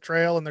Cub, the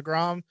Trail, and the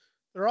Grom.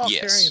 They're all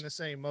Yes. carrying the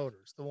same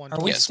motors. The one. Are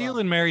we Yes.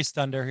 stealing Mary's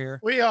thunder here?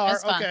 We are.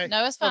 It's fine. Okay.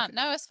 No, it's fine. Okay.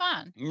 No, it's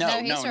fine. No.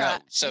 he's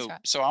right. He's So, right.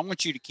 so I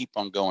want you to keep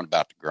on going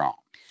about the Grom.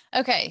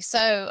 Okay,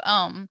 so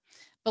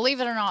believe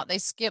it or not, they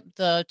skipped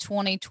the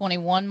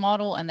 2021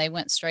 model and they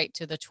went straight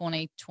to the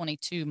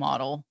 2022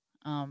 model.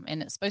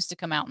 And it's supposed to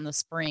come out in the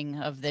spring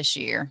of this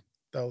year.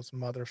 Those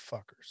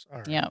motherfuckers. All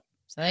right. Yep.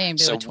 So they didn't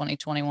do So- a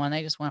 2021.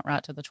 They just went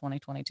right to the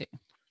 2022.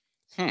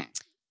 Hmm.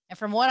 And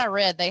from what I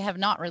read, they have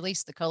not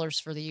released the colors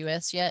for the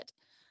US yet.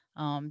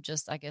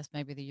 Just I guess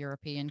maybe the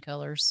European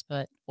colors.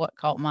 But what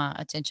caught my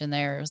attention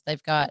there is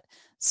they've got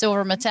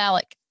silver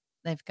metallic,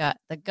 they've got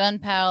the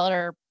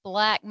gunpowder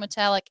black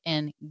metallic,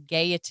 and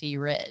gaiety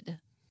red.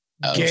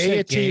 Oh. Did you say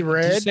Gaiety gay- did you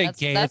red?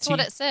 say That's what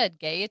gaiety it said.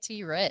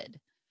 Gaiety red.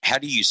 How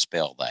do you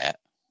spell that?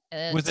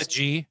 with a It's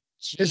G?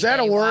 Is that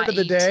a word of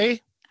the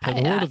day? The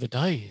word of the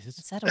day. Is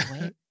that a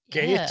word?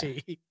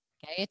 Gaiety.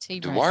 Gaiety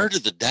The red. word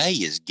of the day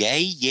is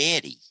gay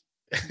yeti.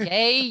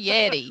 Gay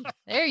Yeti.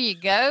 There you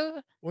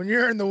go. When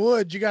you're in the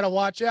woods, you got to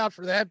watch out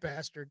for that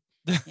bastard.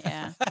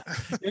 Yeah.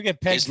 You'll get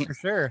pegged Isn't- for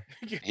sure.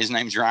 His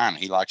name's Ryan.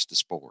 He likes to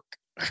spork.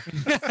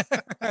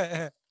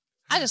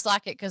 I just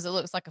like it because it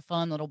looks like a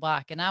fun little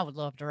bike, and I would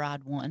love to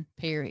ride one.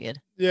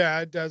 Period. Yeah,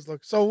 it does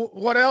look. So,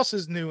 what else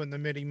is new in the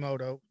Mini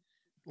Moto?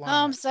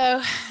 lineup?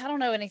 So I don't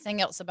know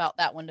anything else about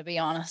that one, to be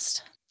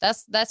honest.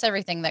 That's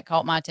everything that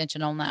caught my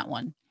attention on that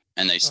one.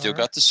 And they still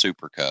Alright. got the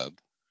Super Cub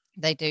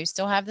They do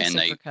still have the And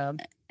Super they- Cub.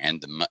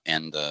 and the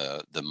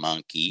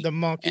monkey the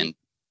monkey.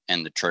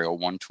 and the Trail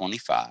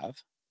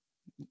 125.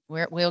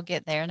 We'll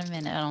get there in a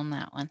minute on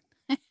that one.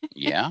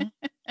 Yeah.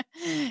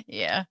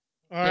 Yeah.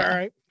 All yeah.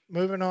 right,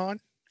 moving on.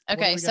 What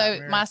do Okay, we got, so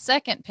Mary? my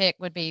second pick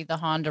would be the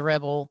Honda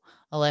Rebel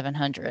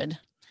 1100.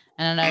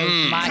 And I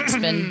know Mike's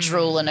been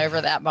drooling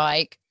over that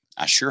bike,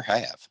 I sure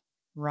have.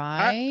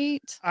 right?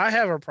 I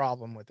have a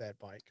problem with that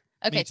bike.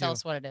 Okay, tell too.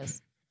 us what it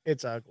is.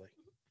 It's ugly.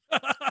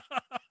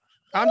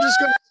 I'm just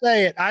going to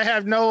say it. I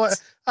have no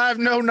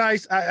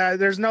nice.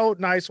 There's no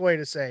nice way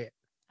to say it.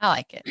 I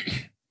like it.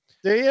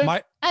 Do you?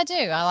 I do.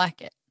 I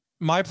like it.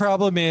 My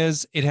problem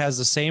is it has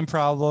the same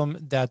problem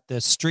that the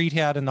Street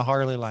had in the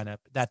Harley lineup.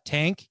 That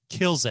tank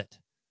kills it.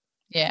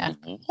 Yeah,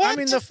 I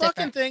mean, the It's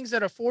fucking different. thing's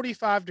at a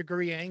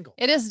 45-degree angle.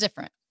 it is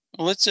different.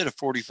 Well, it's at a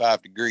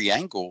 45-degree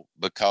angle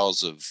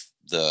because of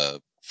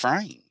the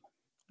frame.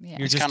 Yeah.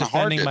 You're It's just kinda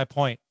hard defending to- my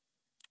point.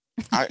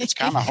 It's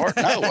kind of hard.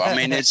 No, I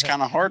mean, it's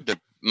kind of hard to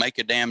make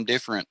a damn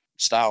different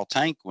style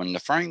tank when the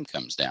frame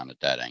comes down at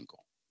that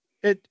angle.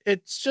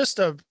 It's just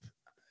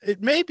it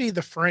may be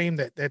the frame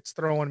that's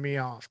throwing me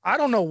off. I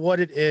don't know what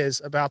it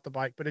is about the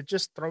bike, but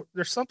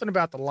there's something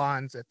about the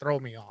lines that throw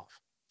me off.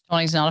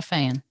 Tony's not a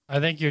fan. I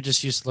think you're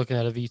just used to looking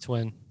at a V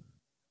twin.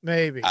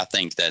 Maybe. I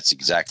think that's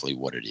exactly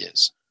what it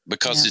is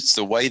because Yeah. it's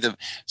the way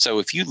so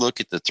if you look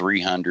at the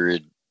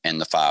 300 and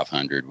the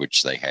 500,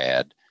 which they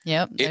had,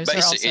 Yep, It those are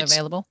also it's-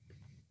 available.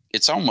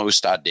 it's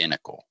almost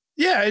identical.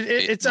 Yeah, It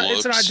it's an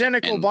looks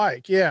identical and-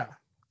 bike. Yeah.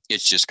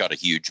 It's just got a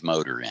huge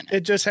motor in it. It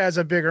just has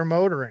a bigger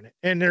motor in it.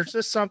 And there's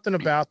just something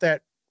about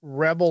that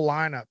Rebel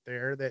lineup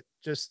there that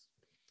just,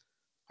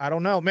 I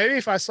don't know. Maybe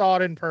if I saw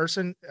it in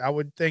person, I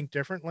would think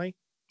differently.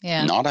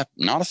 Yeah. Not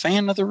a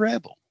fan of the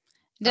Rebel.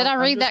 Did I I'm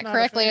read just that not a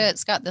correctly? fan.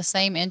 It's got the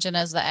same engine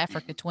as the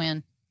Africa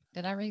Twin.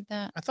 Did I read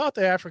that? I thought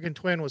the African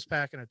Twin was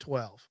packing a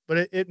 12,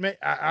 but it may,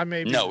 I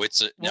may be. No,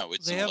 it's Well,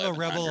 it's they an have a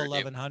Rebel 1100.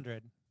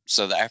 1100.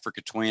 So the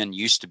Africa Twin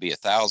used to be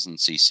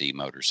 1,000cc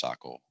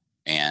motorcycle,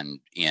 and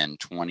in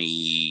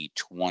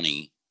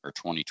 2020 or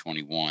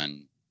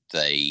 2021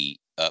 they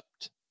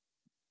upped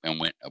and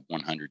went a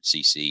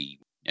 100cc.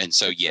 And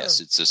so yes,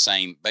 it's the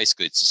same.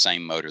 Basically, it's the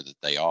same motor that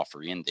they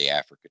offer in the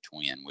Africa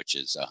Twin, which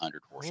is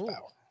 100 horsepower.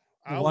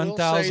 Ooh. I will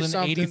say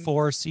something-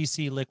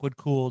 1084cc liquid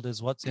cooled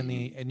is what's in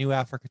the new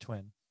Africa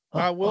Twin.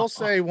 I will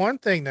say one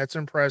thing that's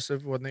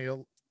impressive with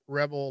the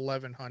Rebel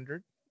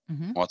 1100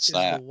 What's is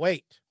that? the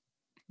weight.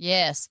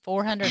 Yes,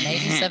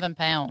 487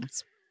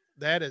 pounds.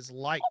 That is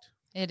light.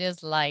 It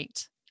is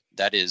light.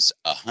 That is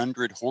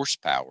 100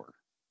 horsepower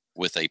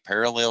with a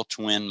parallel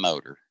twin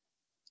motor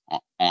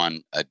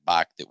on a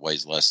bike that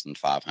weighs less than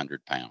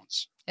 500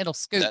 pounds. It'll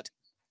scoot.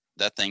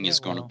 That thing is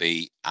It going to will.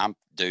 be,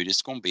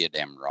 it's going to be a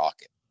damn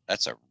rocket.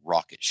 That's a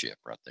rocket ship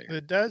right there.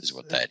 It does. Is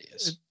what that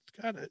is.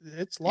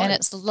 It's light. And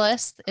it's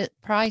less,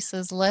 price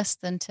is less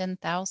than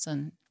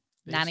 10,000.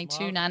 Base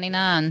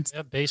 92.99.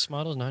 Yeah, base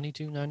model is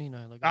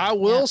 $92.99. I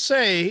will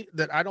say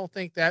that I don't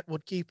think that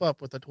would keep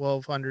up with a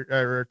 1200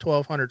 or a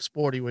 1200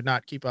 Sporty would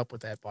not keep up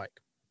with that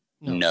bike.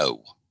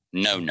 No.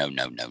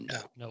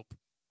 Nope.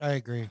 I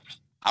agree.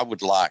 I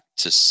would like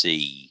to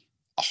see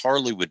a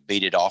Harley would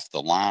beat it off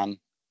the line.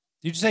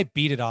 Did you say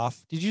beat it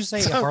off? Did you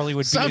say Some- Harley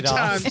would beat it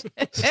off?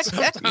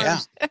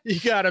 Sometimes you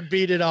got to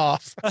beat it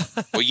off.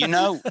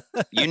 Well,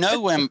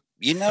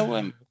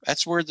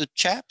 that's where the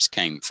chaps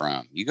came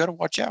from. You got to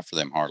watch out for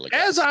them Harley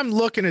guys. As I'm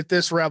looking at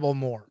this Rebel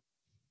more.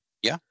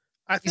 Yeah.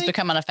 I He's think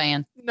becoming a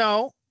fan.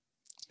 no.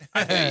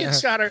 I think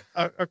it's got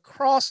a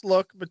cross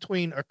look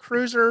between a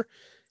cruiser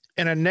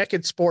and a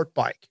naked sport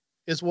bike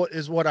is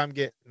what I'm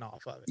getting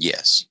off of it.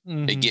 Yes.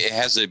 Mhm. It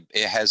has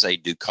a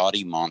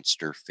Ducati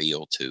monster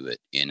feel to it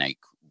Yeah,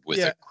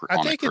 I on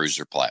a think it's-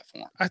 cruiser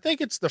platform. I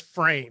think it's the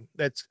frame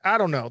that's I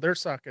don't know. They're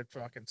sucking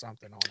fucking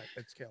something on it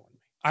that's killing me.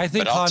 I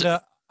think But I'll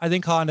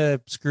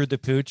Honda screwed the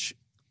pooch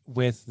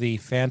with the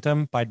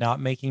Phantom by not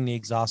making the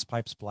exhaust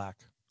pipes black.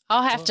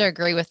 I'll have to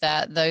agree with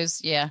that.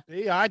 Those, yeah.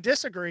 Yeah, I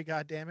disagree,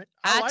 goddammit.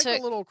 I I like took-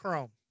 a little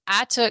chrome.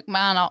 I took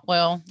mine off.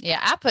 Well, yeah,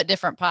 I put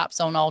different pipes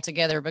on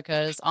altogether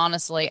because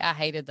honestly, I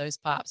hated those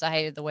pipes. I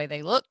hated the way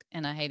they looked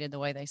and I hated the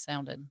way they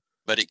sounded.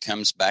 But it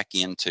comes back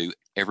into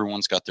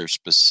everyone's got their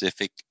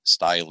specific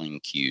styling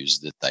cues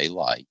that they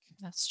like.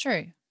 That's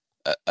true.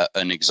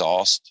 An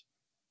exhaust,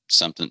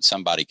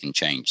 somebody can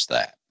change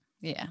that.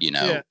 Yeah.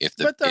 Yeah, If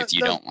but if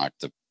you the- don't like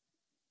the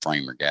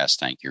frame or gas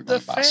tank, you're going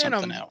the to buy something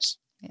Phantom- else.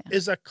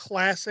 Is a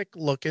classic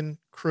looking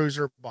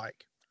cruiser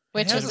bike.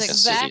 Which Yes, is it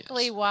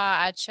exactly is. why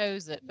I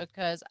chose it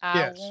because I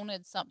Yes.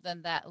 wanted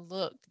something that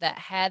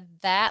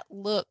had that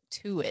look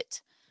to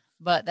it,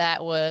 but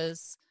that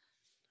was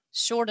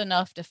short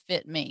enough to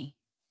fit me.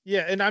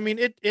 Yeah, and I mean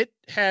it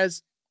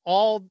has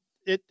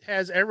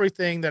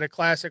everything that a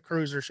classic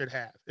cruiser should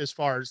have as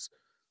far as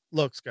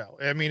looks go.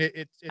 I mean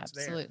it's there.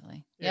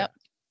 Absolutely. Yeah. Yep.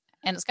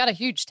 And it's got a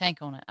huge tank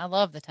on it. I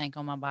love the tank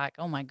on my bike.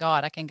 Oh my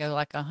God. I can go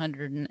like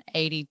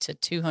 180 to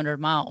 200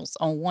 miles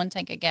on one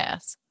tank of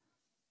gas.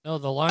 No,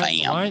 the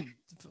line.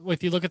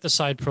 If you look at the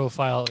side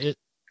profile,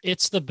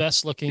 it's the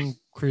best looking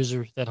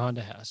cruiser that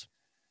Honda has.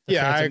 The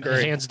Yeah, I Phantom,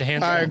 agree. Hands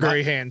down. I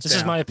agree, hands This down.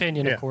 is my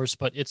opinion, Yeah. of course,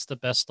 but it's the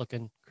best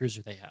looking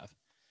cruiser they have.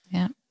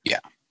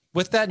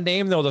 With that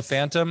name though, the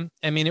Phantom,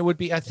 I mean, it would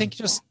be, I think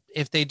just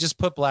if they just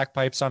put black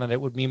pipes on it, it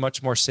would be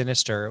much more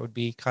sinister. It would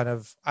be kind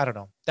of, I don't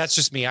know. That's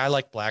just me. I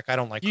like black. I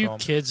don't like You chrome.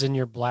 kids and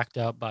your blacked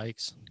out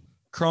bikes.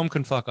 Chrome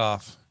can fuck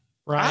off.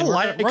 Ryan, we're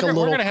like gonna- we're, a gonna- we're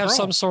little gonna have chrome.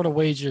 some sort of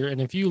wager,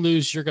 and if you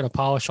lose, you're gonna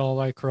polish all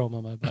my chrome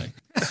on my bike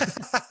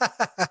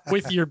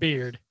with your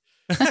beard.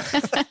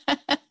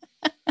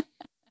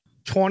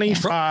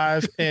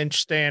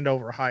 25-inch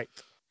standover height.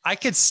 I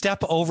could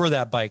step over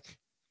that bike,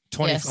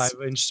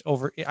 25-inch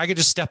over. I could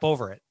just step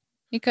over it.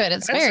 You could.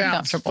 It's That very sounds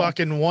comfortable.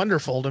 fucking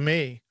wonderful to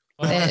me.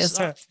 It is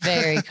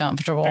very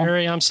comfortable.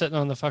 Barry, I'm sitting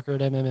on the fucker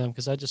at MMM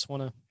because I just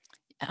want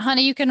to.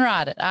 Honey, you can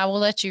ride it. I will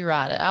let you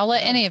ride it. I'll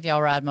let any of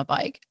y'all ride my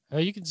bike.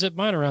 You can zip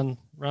mine around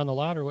the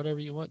lot or whatever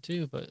you want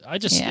to, but I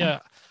just Yeah.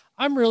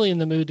 I'm really in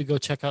the mood to go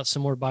check out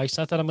some more bikes.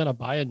 Not that I'm going to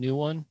buy a new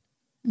one,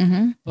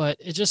 Mm-hmm. but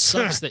it just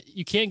sucks that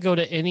you can't go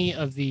to any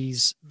of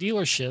these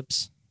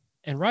dealerships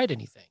and ride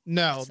anything.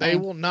 No, they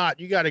Same. will not.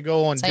 You got to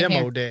go on Same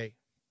demo here. day.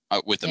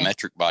 With a Yeah.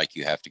 metric bike,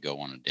 you have to go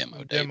on a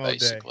demo day, Demo day.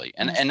 basically.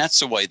 And that's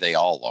the way they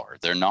all are.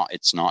 They're not,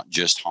 it's not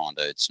just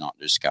Honda. It's not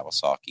just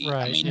Kawasaki. I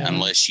Right, mean, yeah.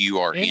 unless you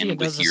are Indian in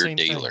does with the your same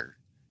thing. dealer.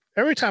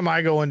 Every time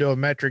I go into a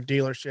metric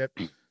dealership,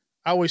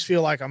 I always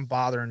feel like I'm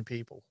bothering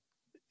people.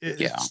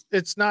 Yeah.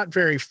 It's not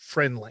very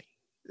friendly.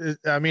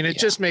 I mean, it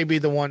Yeah. just may be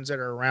the ones that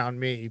are around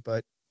me,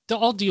 but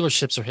All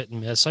dealerships are hit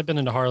and miss. I've been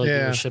into Harley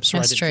Yeah. dealerships where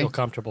I That's didn't true. feel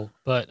comfortable,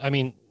 but I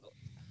mean,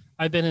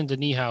 I've been into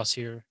Knee House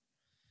here.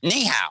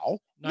 Ni hao.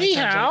 Ni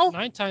hao.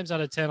 9 times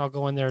out of 10, I'll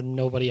go in there and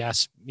nobody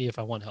asks me if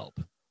I want help.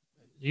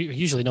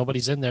 Usually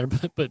nobody's in there,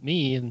 but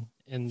me and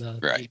the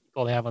Right.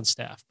 people they have on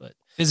staff. But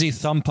Busy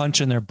thumb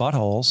punching their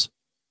buttholes.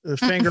 the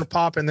finger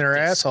popping their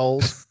Yes.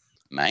 assholes.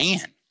 Man,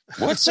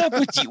 what's up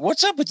with you?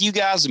 What's up with you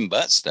guys and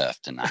butt stuff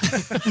tonight?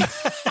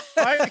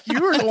 Mike, you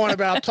were the one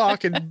about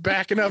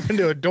backing up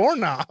into a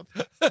doorknob.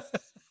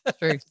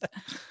 True.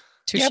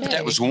 Yeah, but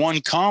that was one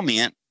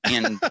comment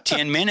in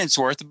 10 minutes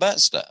worth of butt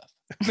stuff.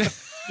 All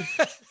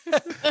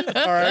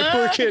right,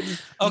 we're getting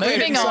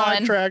Moving on.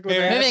 sidetracked with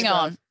that Moving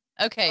stuff. on.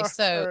 Okay, All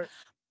so right.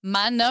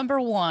 my number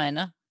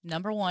one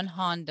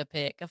Honda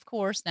pick, of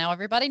course, now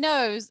everybody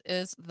knows,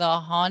 is the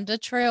Honda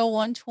Trail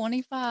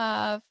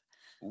 125.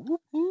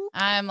 Whoop, whoop.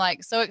 I'm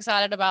like so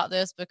excited about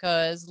this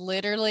because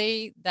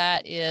literally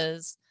that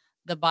is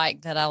the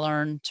bike that I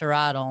learned to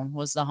ride on,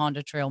 was the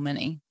Honda Trail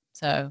Mini.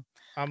 So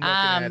I'm looking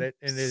I'm at it,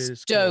 and it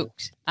is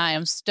stoked. I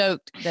am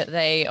stoked that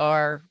they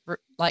are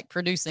like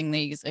producing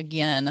these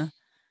again.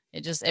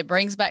 It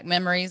brings back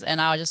memories, and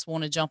I just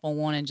want to jump on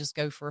one and just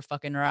go for a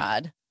fucking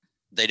ride.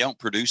 They don't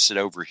produce it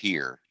over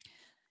here,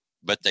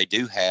 but they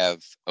do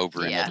have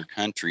over in Yeah. other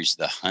countries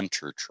the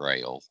Hunter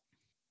Trail,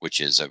 which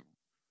is a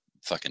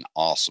fucking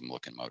awesome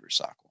looking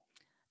motorcycle.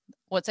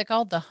 What's it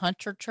called? The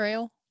Hunter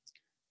Trail?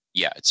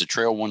 Yeah, it's a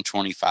Trail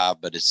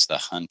 125, but it's the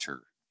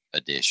Hunter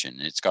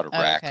edition. It's got a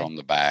Oh, rack okay. on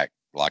the back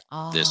like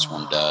this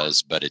one Ah.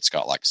 does, but it's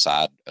got like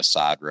a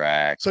side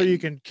rack. So you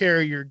and- can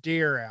carry your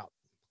deer out.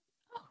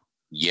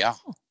 Yeah.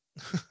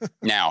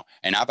 Now,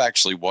 and I've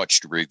actually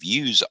watched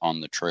reviews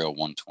on the Trail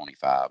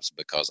 125s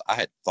because I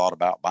had thought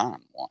about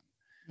buying one.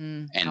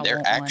 Mm, And I they're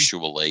want one.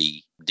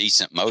 actually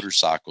decent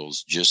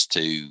motorcycles just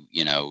to,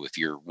 you know, if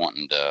you're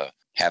wanting to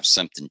have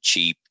something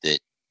cheap that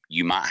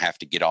you might have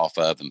to get off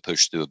of and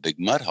push through a big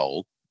mud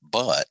hole,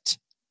 but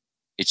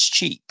it's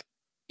cheap.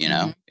 You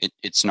know,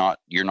 it's not,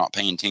 you're not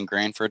paying 10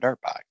 grand for a dirt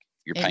bike.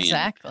 You're paying,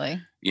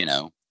 Exactly. you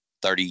know,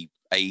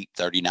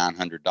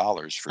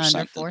 $3,900 for Under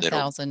something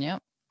 4,000.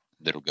 Yep.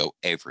 that'll go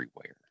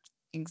everywhere.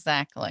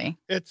 Exactly.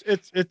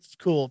 It's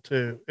cool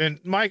too. And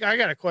Mike, I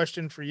got a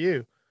question for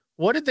you.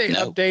 What did they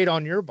No. update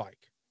on your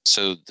bike?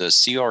 So the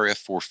CRF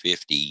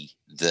 450,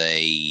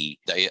 they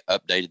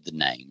updated the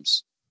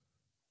names,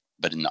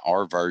 but in the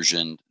R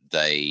version,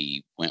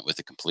 they went with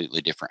a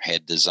completely different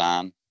head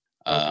design.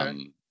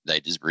 Okay. They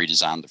just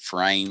redesigned the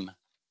frame.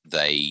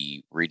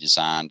 They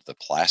redesigned the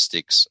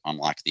plastics on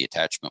like the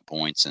attachment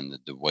points and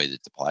the way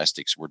that the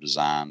plastics were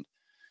designed,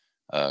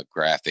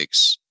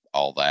 graphics,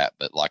 all that.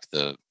 But like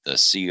the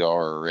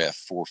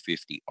CRF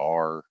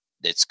 450R,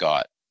 it's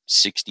got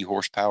 60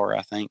 horsepower,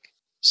 I think.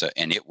 So,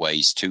 and it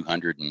weighs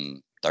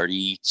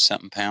 230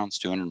 something pounds,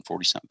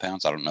 240 something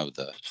pounds. I don't know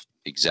the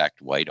exact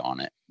weight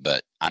on it,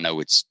 but I know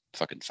it's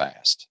fucking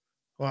fast.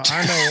 Well,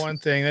 I know one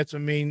thing. That's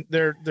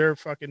they're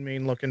fucking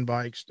mean looking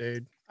bikes,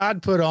 dude.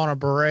 I'd put on a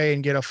beret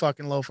and get a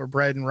fucking loaf of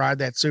bread and ride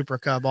that Super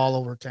Cub all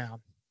over town.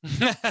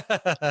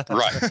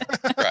 Right.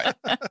 Right.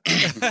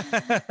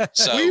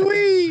 So Wee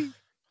wee.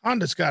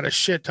 Honda's got a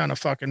shit ton of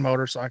fucking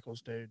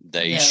motorcycles, dude.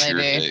 they Yeah, they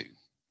sure do. do.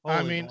 I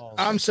Holy mean, balls.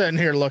 I'm sitting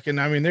here looking.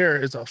 I mean, there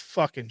is a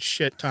fucking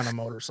shit ton of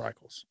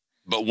motorcycles.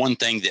 But one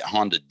thing that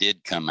Honda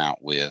did come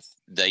out with,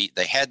 they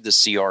had the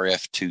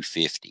CRF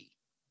 250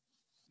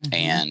 Mhm.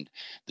 and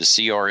the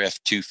CRF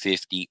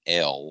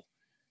 250L.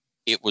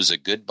 It was a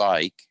good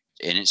bike,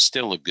 and it's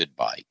still a good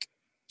bike,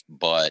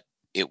 but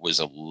it was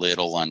a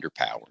little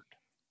underpowered.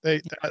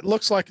 It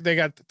looks like they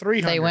got the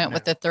 300. They went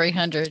with now. the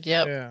 300.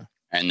 Yep. Yeah.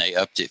 And they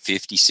upped it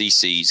 50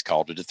 cc's,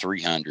 called it a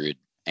 300,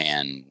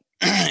 and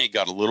it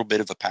got a little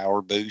bit of a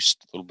power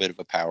boost, a little bit of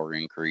a power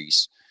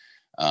increase.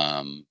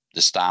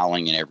 The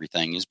styling and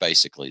everything is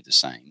basically the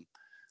same,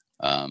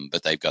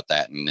 but they've got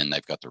that, and then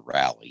they've got the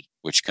Rally,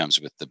 which comes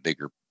with the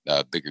bigger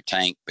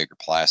tank, bigger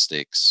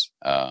plastics.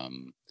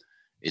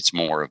 It's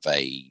more of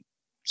a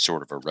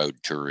sort of a road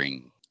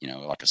touring, you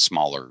know, like a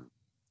smaller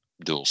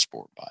dual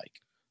sport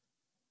bike.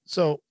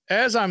 So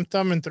as I'm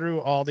thumbing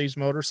through all these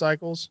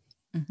motorcycles,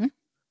 Mhm.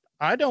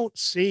 I don't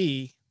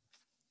see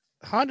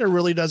Honda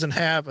really doesn't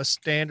have a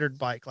standard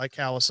bike like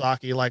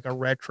Kawasaki, like a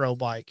retro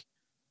bike.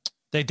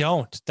 They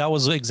don't. That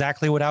was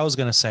exactly what I was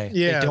going to say.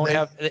 Yeah,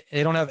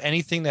 They don't have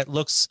anything that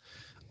looks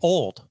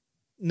old.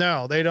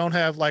 No, they don't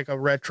have like a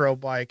retro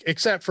bike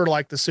except for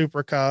like the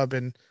Super Cub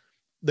and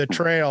the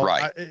Trail.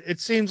 Right. It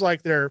seems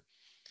like they're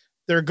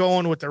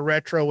going with the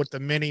retro with the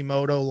Mini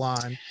Moto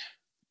line.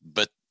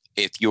 But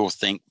if you'll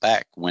think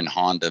back when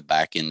Honda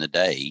back in the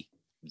day,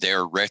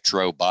 their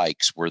retro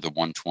bikes were the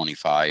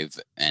 125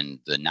 and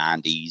the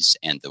 90s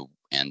and the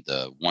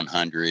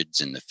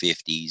 100s and the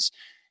 50s.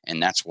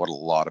 And that's what a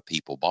lot of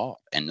people bought.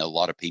 And a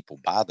lot of people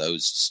buy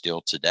those still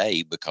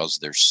today because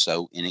they're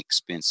so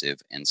inexpensive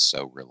and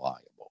so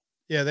reliable.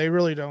 Yeah, they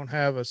really don't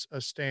have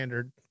a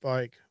standard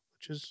bike,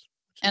 which is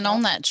And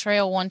on that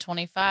Trail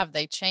 125,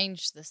 they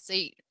changed the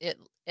seat. It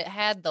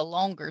had the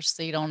longer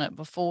seat on it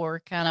before,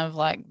 kind of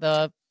like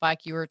the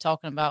bike you were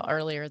talking about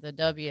earlier, the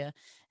W,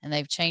 and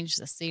they've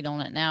changed the seat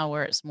on it now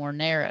where it's more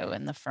narrow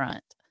in the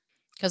front.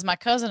 Because my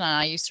cousin and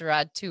I used to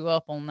ride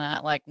 2-up on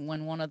that. Like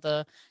when one of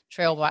the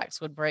trail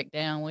bikes would break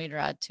down, we'd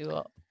ride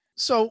 2-up.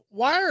 So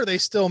why are they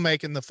still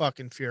making the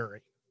fucking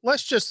Fury?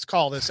 Let's just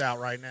call this out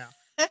right now.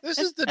 This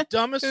is the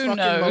dumbest Who fucking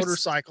knows?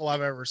 motorcycle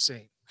I've ever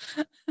seen.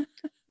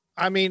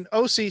 I mean,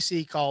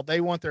 OCC called.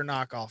 They want their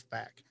knockoff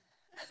back.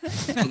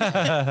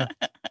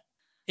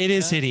 It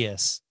is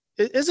hideous.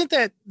 Isn't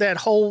that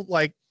whole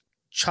like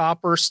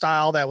chopper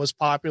style that was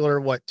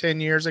popular, 10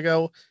 years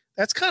ago?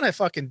 That's kind of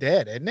fucking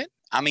dead, isn't it?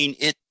 I mean,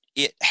 it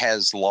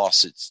has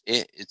lost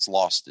it's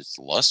lost its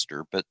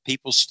luster, but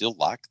people still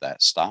like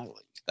that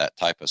styling, that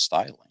type of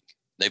styling.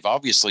 They've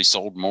obviously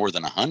sold more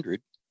than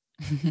 100,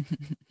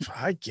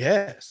 I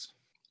guess.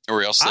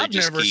 or else they I've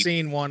just never keep.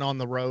 sing one on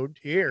the road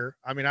here.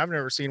 I mean, I've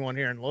never seen one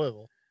here in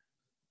Louisville.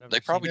 They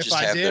probably If just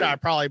I have did, their. I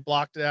probably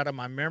blocked it out of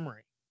my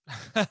memory.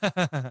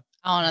 I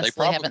honestly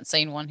probably- haven't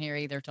seen one here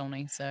either,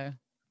 Tony. So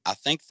I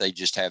think they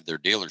just have their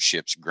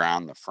dealerships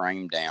grind the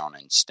frame down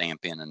and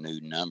stamp in a new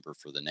number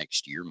for the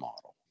next year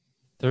model.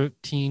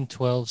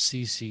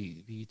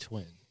 1312cc V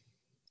twin.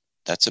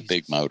 That's a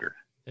big Jesus. motor.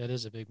 That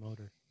is a big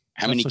motor.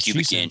 How That's many what she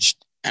cubic said. inch?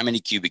 How many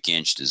cubic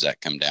inch does that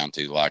come down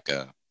to? Like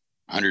a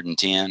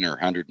 110 or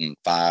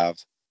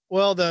 105?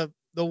 Well, the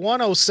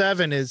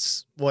 107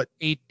 is what,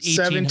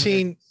 1800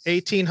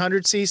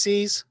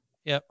 cc's?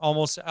 Yeah,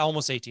 almost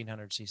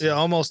 1800 cc. Yeah,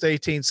 almost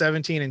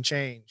 17 and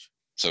change.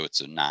 So it's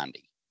a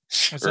 90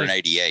 It's or an like-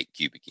 88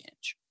 cubic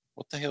inch.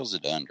 What the hell's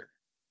it under?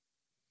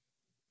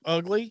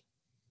 Ugly.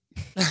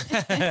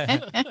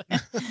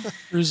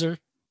 Cruiser.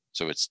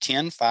 So it's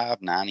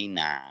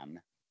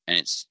 10,599, and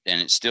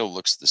it still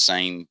looks the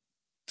same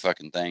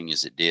fucking thing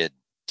as it did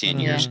 10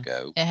 years Yeah.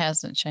 ago. it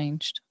hasn't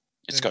changed.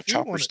 It's And got if you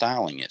chopper wanna-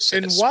 styling. It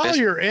says. And while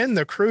you're in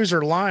the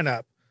cruiser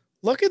lineup,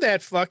 look at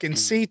that fucking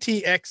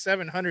CTX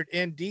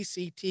 700N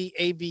DCT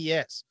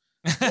ABS.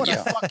 What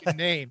Yeah. a fucking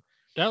name.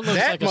 That looks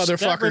That like that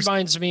motherfucker's-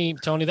 reminds me,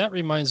 Tony, that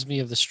reminds me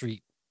of the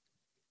street.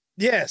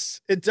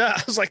 Yes, it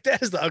does. Like,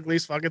 that is the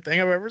ugliest fucking thing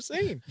I've ever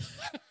seen.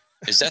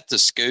 Is that the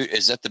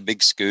Is that the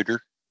big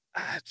scooter?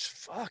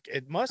 Fuck,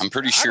 it must. I'm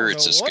pretty I sure don't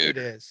it's a know what scooter.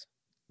 It is.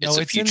 It's No,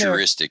 a it's in there.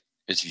 futuristic.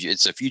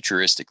 It's a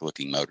futuristic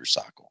looking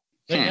motorcycle.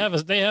 They Hmm.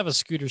 have a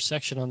scooter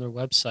section on their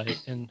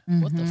website, and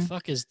what the Mhm.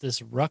 fuck is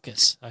this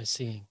ruckus I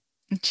see?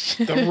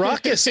 The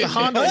Ruckus, the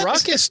Honda What?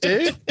 Ruckus,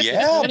 dude.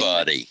 Yeah,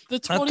 buddy. The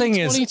That thing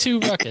is- 2022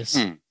 ruckus. Hmm.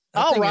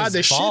 That I'll thing ride is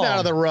the shit out bomb.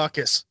 of the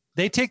Ruckus.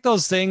 They take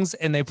those things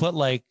and they put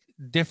like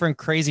different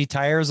crazy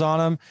tires on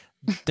them.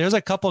 There's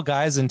a couple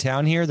guys in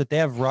town here that they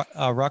have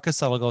ruckus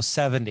that'll go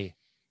 70.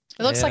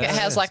 It looks like it Yes.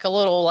 has like a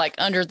little like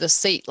under the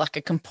seat, like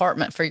a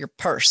compartment for your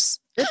purse.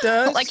 It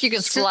does. Like you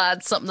can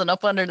slide something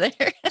up under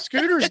there.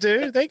 Scooters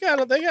do. They got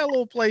a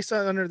little place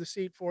under the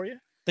seat for you.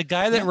 The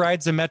guy that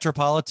rides a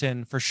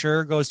Metropolitan for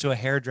sure goes to a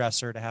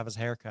hairdresser to have his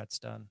haircuts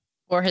done.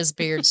 Or his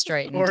beard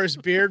straightened. Or his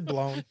beard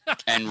blown.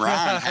 And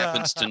Ryan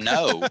happens to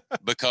know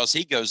because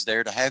he goes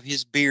there to have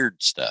his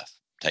beard stuff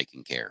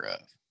taken care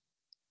of.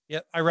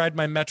 Yep, I ride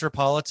my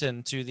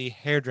Metropolitan to the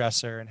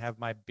hairdresser and have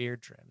my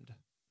beard trimmed.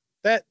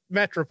 That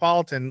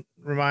Metropolitan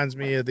reminds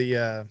me of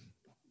the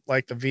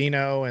like the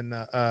Vino and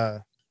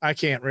the I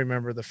can't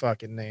remember the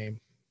fucking name.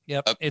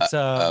 Yep, it's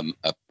a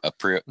A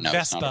Aprilia. No,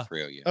 it's not Vespa.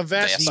 Aprilia. A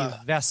Vespa.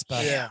 the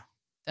Vespa. Yeah.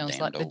 Sounds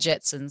Damn like the old.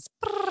 Jetsons.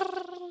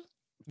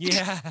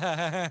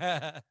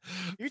 Yeah.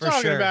 You're For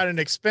talking sure. about an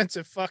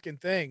expensive fucking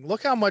thing.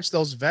 Look how much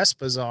those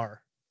Vespas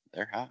are.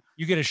 They're high.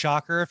 You get a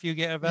shocker if you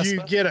get a Vespa.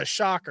 You get a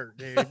shocker,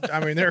 dude.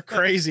 I mean, they're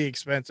crazy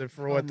expensive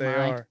for what Oh they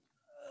my. are.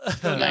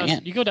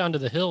 Man. You go down to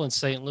the hill in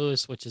St.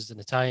 Louis, which is an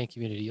Italian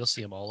community. You'll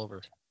see them all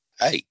over.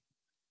 Hey,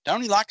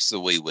 Tony likes the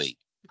wee wee.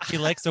 He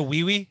likes a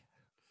wee wee.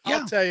 Yeah.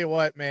 I'll tell you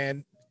what,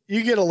 man.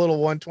 You get a little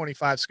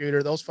 125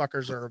 scooter, those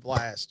fuckers are a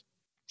blast.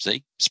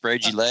 See,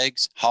 spread your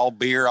legs, haul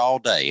beer all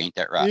day. Ain't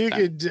that right? You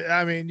Tony? could,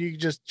 I mean, you could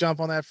just jump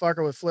on that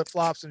fucker with flip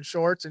flops and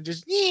shorts and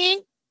just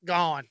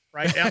gone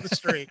right down the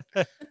street.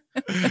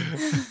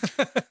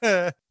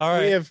 All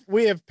right,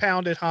 We have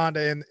pounded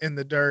Honda in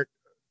the dirt.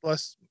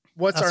 What's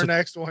That's our what-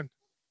 next one?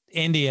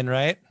 Indian,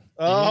 right?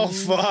 Oh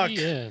fuck!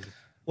 Indian.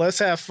 Let's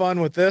have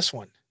fun with this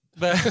one.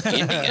 But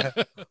Indian.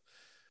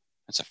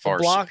 That's a far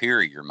block-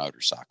 superior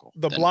motorcycle.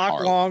 The than block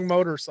Harley. long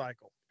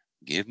motorcycle.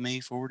 Give me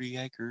 40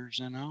 acres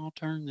and I'll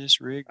turn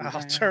this rig I'll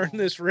around. turn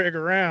this rig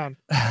around.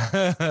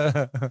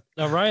 Now,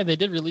 Ryan, they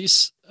did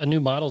release a new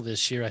model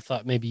this year. I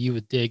thought maybe you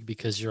would dig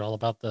because you're all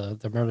about the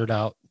murdered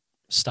out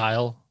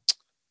style.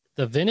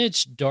 The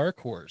vintage Dark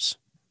Horse.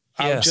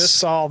 I Yes. just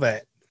saw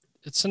that.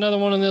 It's another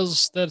one of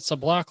those that's a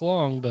block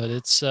long, but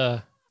it's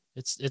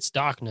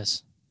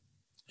darkness.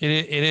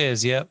 It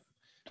is. Yep.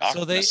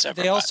 So they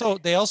Darkness, also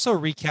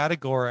everybody.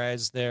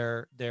 recategorize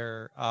their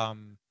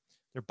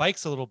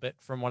bikes a little bit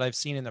from what I've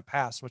seen in the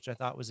past, which I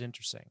thought was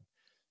interesting.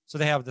 So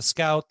they have the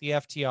Scout, the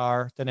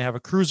FTR, then they have a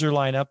cruiser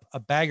lineup, a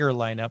bagger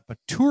lineup, a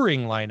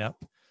touring lineup,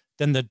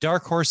 then the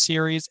Dark Horse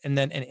series, and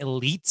then an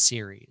Elite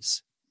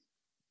series,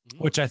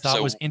 which I thought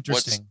So was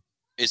interesting.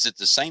 Is it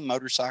the same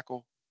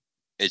motorcycle?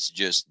 It's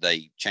just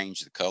they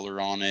changed the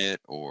color on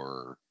it,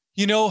 or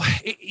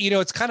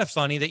It's kind of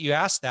funny that you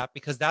asked that,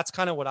 because that's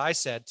kind of what I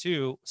said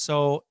too.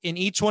 So in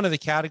each one of the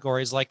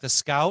categories, like the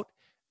Scout,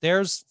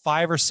 there's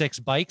 5 or 6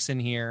 bikes in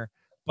here,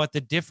 but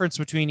the difference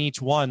between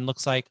each one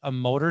looks like a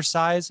motor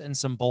size and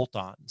some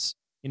bolt-ons.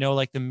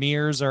 Like the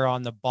mirrors are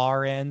on the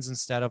bar ends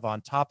instead of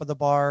on top of the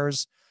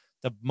bars.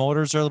 The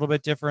motors are a little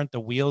bit different. The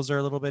wheels are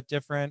a little bit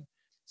different.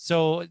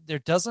 So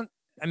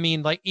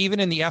like even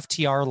in the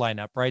FTR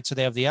lineup, right? So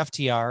they have the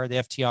FTR, the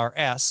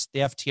FTR-S,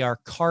 the FTR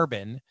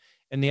Carbon,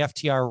 and the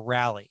FTR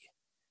Rally.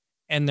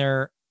 And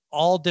they're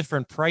all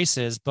different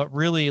prices, but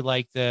really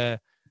like the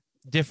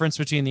difference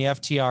between the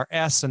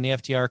FTR-S and the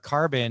FTR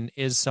Carbon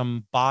is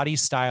some body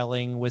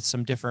styling with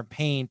some different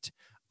paint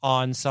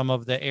on some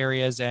of the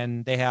areas.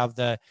 And they have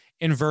the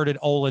inverted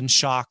Olin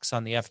shocks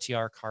on the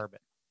FTR Carbon.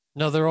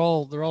 No, they're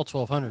all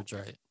 1200s,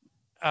 right?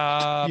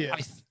 All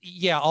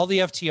the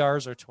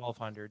FTRs are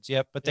 1200s.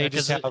 Yep. But they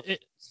just have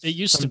it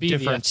used to some be the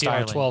different FTR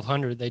styling.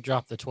 1200. They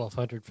dropped the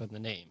 1200 from the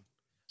name.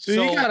 So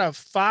you got a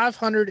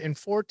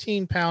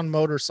 514-pound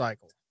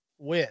motorcycle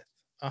with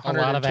lot of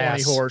 120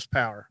 ass.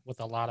 horsepower. With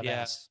a lot of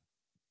ass.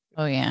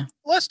 Oh yeah.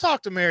 Let's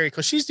talk to Mary,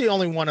 because she's the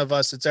only one of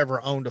us that's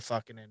ever owned a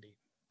fucking Indy.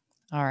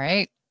 All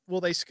right.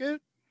 Will they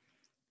scoot?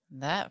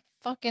 That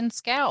fucking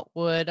Scout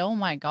would. Oh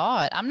my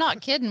God. I'm not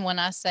kidding when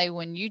I say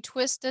when you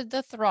twisted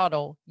the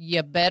throttle,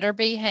 you better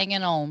be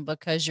hanging on,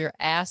 because your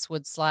ass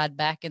would slide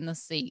back in the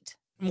seat.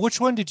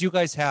 Which one did you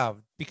guys have?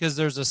 Because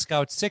there's a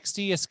Scout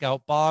 60, a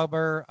Scout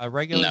Bobber, a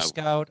regular No.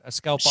 Scout, a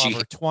Scout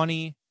Bobber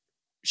 20.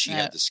 she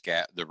had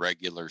the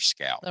regular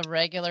Scout? The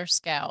regular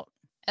Scout.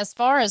 As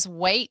far as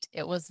weight,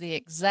 it was the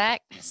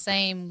exact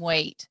same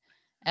weight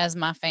as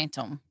my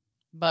Phantom,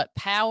 but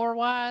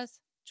power-wise,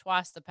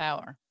 twice the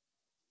power.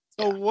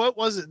 So what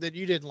was it that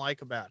you didn't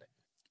like about it?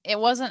 It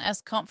wasn't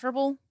as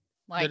comfortable.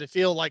 Did it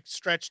feel like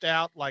stretched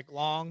out, like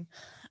long?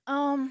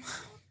 Um,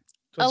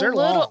 Because a they're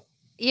little- long.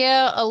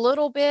 Yeah, a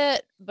little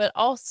bit, but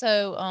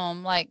also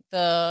like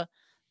the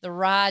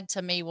ride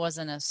to me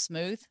wasn't as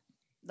smooth.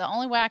 The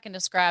only way I can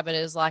describe it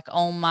is like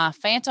on my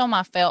Phantom,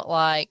 I felt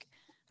like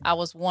I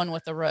was one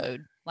with the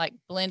road, like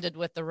blended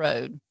with the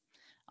road.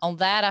 On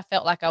that, I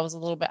felt like I was a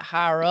little bit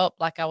higher up,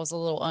 like I was a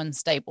little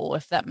unstable,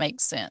 if that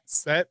makes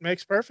sense. That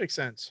makes perfect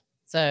sense.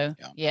 So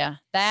yeah,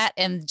 that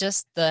and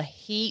just the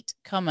heat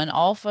coming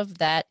off of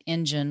that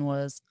engine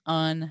was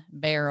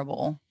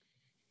unbearable.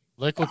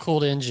 Liquid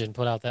cooled engine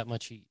put out that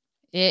much heat.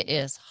 It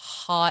is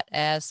hot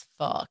as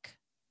fuck.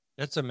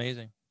 That's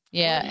amazing.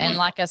 Yeah. And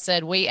like I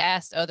said, we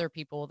asked other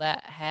people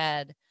that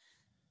had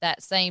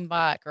that same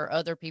bike or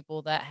other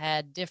people that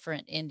had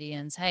different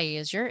Indians, hey,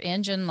 is your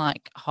engine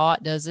like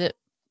hot? Does it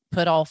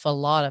put off a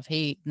lot of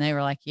heat? And they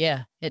were like,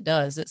 yeah, it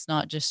does. It's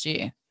not just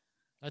you.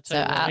 I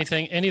tell you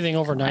what, anything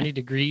over 90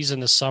 degrees in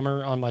the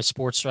summer on my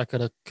Sportster, I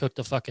could have cooked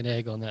a fucking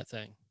egg on that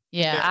thing.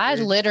 Yeah, I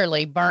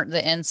literally burnt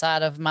the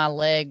inside of my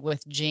leg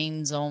with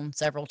jeans on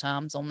several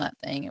times on that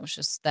thing. It was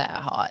just that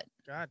hot.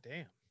 God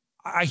damn.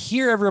 I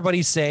hear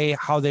everybody say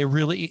how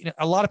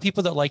a lot of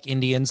people that like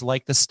Indians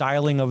like the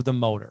styling of the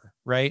motor,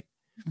 right?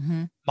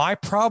 Mm-hmm. My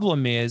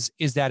problem is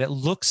that it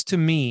looks to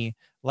me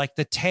like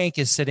the tank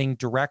is sitting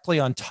directly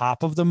on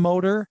top of the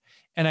motor.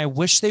 And I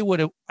wish they would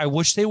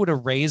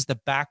have raised the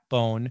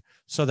backbone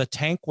so the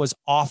tank was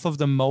off of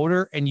the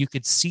motor and you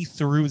could see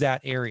through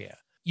that area.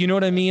 You know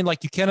what I mean?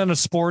 Like you can on a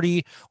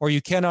Sporty, or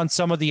you can on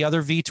some of the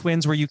other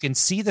V-twins where you can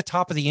see the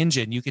top of the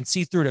engine. You can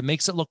see through it. It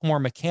makes it look more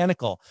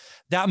mechanical.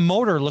 That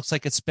motor looks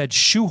like it's been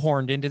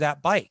shoehorned into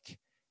that bike.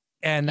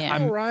 And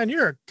Ryan,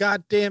 you're a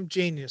goddamn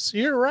genius.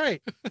 You're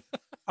right.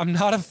 I'm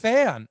not a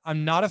fan.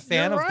 I'm not a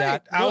fan of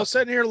that. I was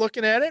sitting here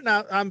looking at it,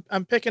 and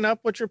I'm picking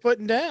up what you're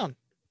putting down.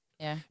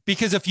 Yeah.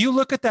 Because if you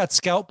look at that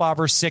Scout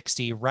Bobber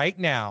 60 right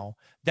now,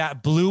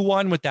 that blue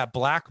one with that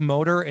black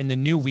motor and the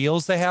new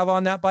wheels they have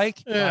on that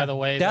bike. Yeah. By the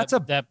way,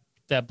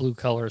 that blue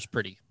color is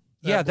pretty.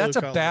 Yeah, that's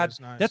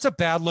a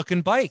bad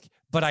looking bike.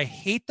 But I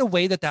hate the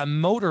way that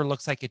motor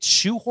looks like it's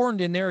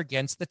shoehorned in there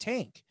against the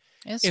tank.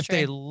 If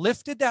they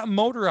lifted that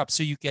motor up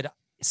so you could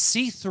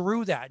see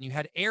through that and you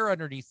had air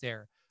underneath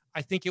there,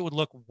 I think it would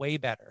look way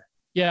better.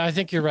 Yeah, I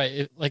think you're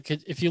right.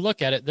 If you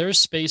look at it, there's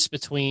space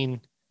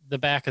between the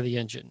back of the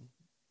engine.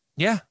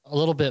 Yeah. A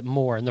little bit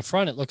more. In the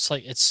front, it looks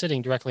like it's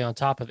sitting directly on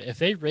top of it. If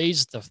they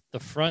raised the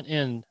front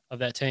end of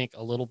that tank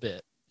a little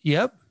bit,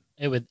 I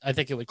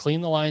think it would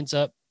clean the lines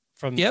up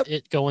from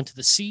it going to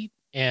the seat.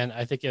 And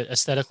I think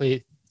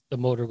aesthetically, the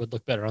motor would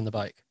look better on the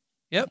bike.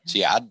 Yep.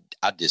 See, I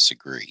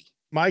disagree.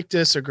 Mike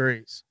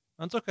disagrees.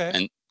 That's okay.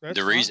 And That's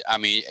the fine.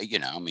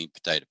 reason,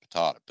 potato,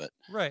 but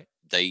right.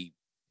 they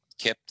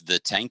kept the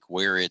tank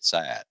where it's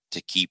at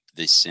to keep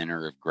the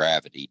center of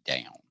gravity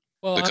down.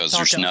 Well, Because I'm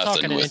there's talking,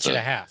 nothing an with inch and the-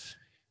 a half.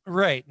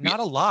 Right. Not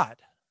a lot.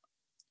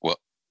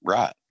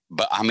 Right.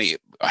 But I mean,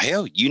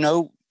 hell, you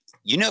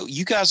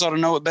guys ought to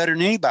know it better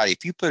than anybody.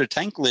 If you put a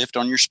tank lift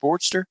on your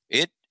Sportster,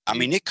 it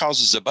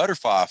causes a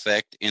butterfly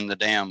effect in the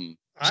damn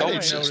I solar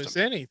didn't system. notice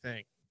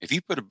anything. If you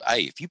put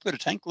a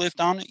tank lift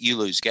on it, you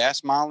lose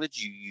gas mileage,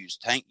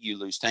 you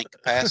lose tank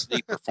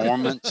capacity,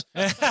 performance.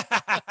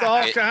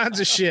 All It- kinds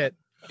of shit.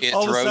 It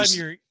All of a throws.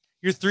 sudden,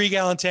 your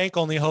 3-gallon tank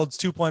only holds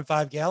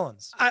 2.5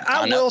 gallons. I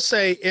I know. will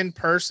say in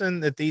person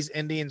that these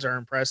Indians are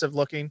impressive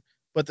looking,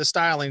 but the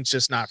styling's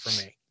just not for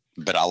me.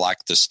 But I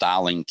like the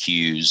styling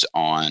cues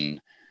on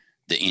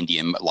the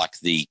Indian, like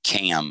the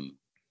cam,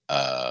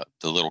 the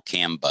little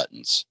cam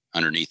buttons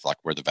underneath, like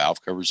where the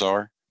valve covers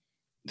are,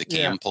 the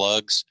cam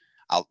plugs,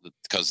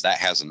 because that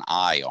has an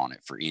eye on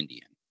it for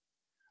Indian.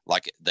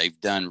 Like they've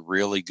done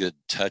really good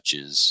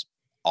touches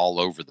all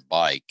over the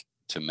bike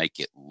to make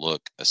it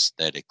look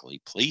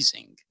aesthetically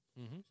pleasing.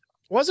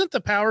 Wasn't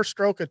the Power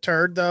Stroke a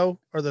turd though,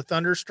 or the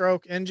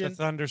Thunderstroke The engine?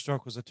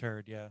 Thunderstroke was a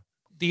turd. Yeah.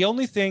 The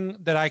only thing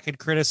that I could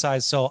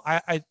criticize, so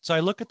I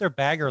look at their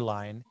bagger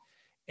line,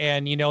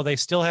 and they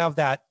still have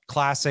that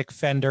classic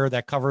fender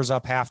that covers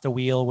up half the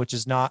wheel, which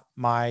is not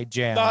my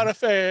jam. Not a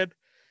fan.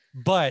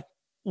 But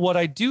what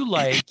I do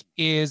like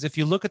is if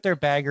you look at their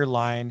bagger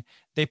line,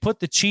 they put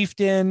the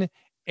Chieftain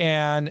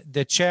and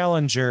the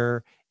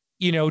Challenger,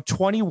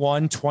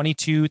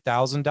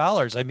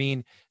 $22,000. I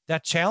mean,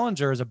 that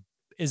Challenger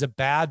is a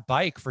bad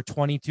bike for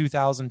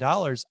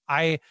 $22,000.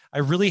 I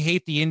really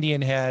hate the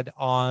Indian head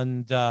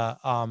on the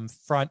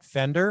front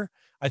fender.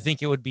 I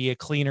think it would be a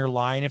cleaner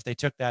line if they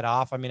took that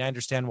off. I mean, I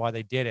understand why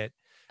they did it.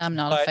 I'm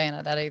not a fan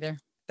of that either.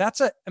 That's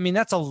a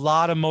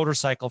lot of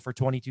motorcycle for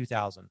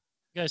 $22,000.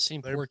 You guys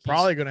seen They're Porky's?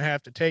 probably going to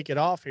have to take it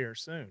off here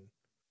soon.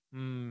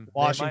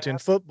 Washington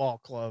Football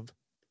Club.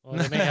 Well,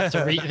 they may have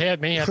to they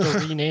may have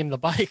to rename the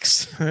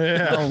bikes.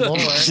 Yeah. Oh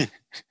Lord,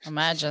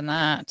 imagine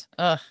that.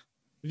 Ugh.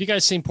 Have you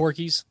guys seen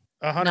Porky's?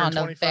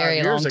 125 very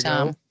years long ago.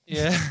 time.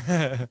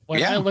 Yeah.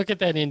 When Yeah. I look at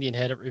that Indian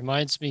head, it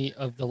reminds me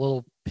of the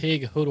little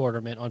pig hood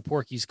ornament on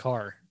Porky's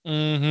car.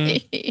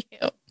 Mm-hmm.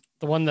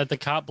 The one that the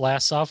cop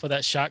blasts off with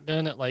that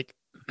shotgun at like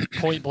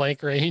point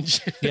blank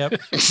range. Yep.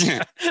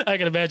 I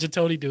can imagine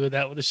Tony doing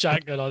that with a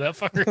shotgun on that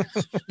fucker.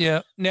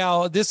 Yeah.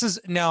 Now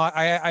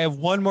I have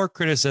one more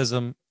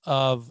criticism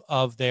of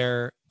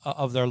their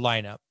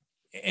lineup,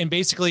 and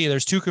basically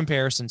there's two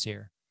comparisons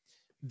here.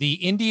 The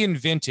Indian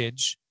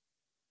Vintage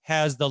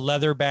has the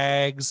leather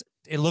bags.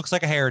 It looks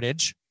like a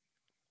Heritage,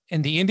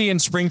 and the Indian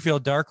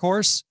Springfield Dark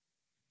Horse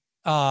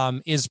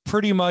is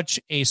pretty much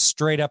a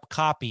straight up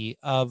copy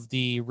of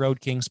the Road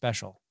King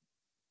Special.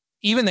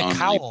 Even the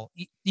cowl,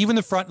 even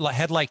the front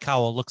headlight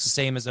cowl looks the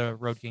same as a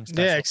Road King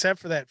Special. Yeah, except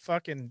for that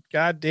fucking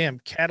goddamn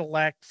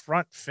Cadillac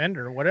front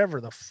fender,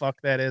 whatever the fuck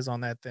that is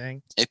on that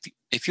thing.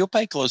 If you'll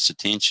pay close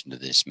attention to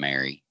this,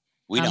 Mary,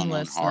 we I'm don't own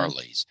listening.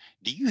 Harleys.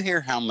 Do you hear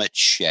how much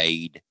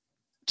shade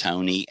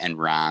Tony and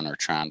Ryan are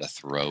trying to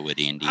throw at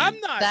Indian? I'm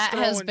not. That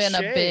has throwing been a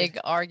shade. big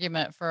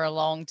argument for a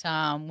long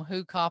time.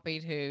 Who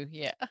copied who?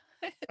 Yeah.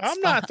 It's I'm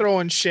not fine.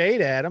 throwing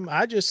shade at them.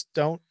 I just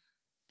don't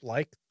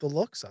like the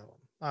looks of them.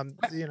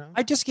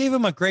 I just gave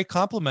him a great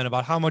compliment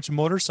about how much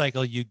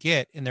motorcycle you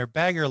get in their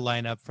bagger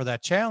lineup for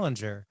that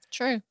Challenger.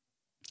 True.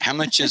 How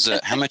much is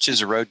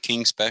a Road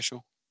King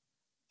Special?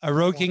 A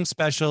Road King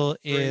Special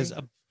is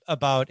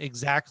about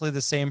exactly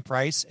the same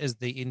price as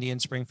the Indian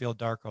Springfield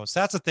Dark Horse.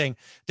 That's the thing.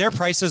 Their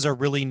prices are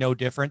really no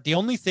different. The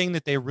only thing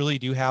that they really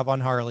do have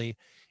on Harley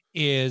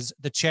is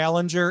the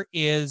Challenger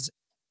is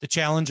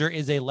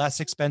a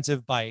less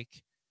expensive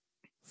bike.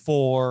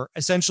 For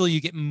essentially,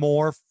 you get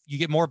more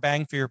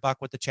bang for your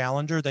buck with the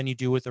Challenger than you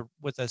do with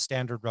a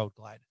standard Road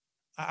Glide.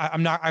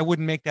 I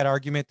wouldn't make that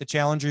argument. The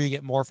Challenger, you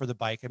get more for the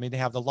bike. I mean, they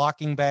have the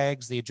locking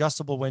bags, the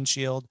adjustable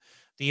windshield,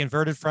 the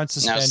inverted front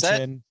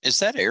suspension. Is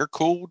that air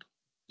cooled?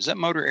 Is that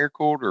motor air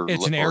cooled or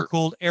It's an air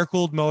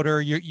cooled motor.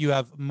 You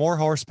have more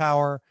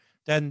horsepower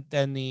than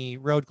the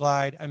Road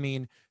Glide. I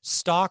mean,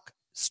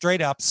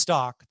 straight up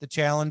stock. The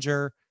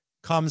Challenger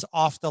comes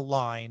off the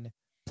line,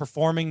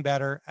 performing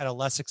better at a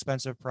less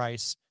expensive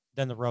price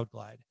than the Road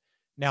Glide.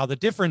 Now the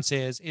difference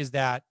is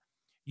that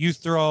you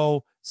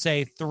throw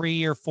say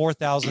 $3,000 or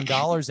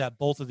 $4,000 at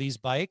both of these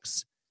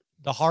bikes,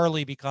 the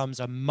Harley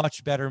becomes a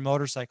much better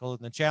motorcycle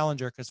than the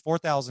Challenger because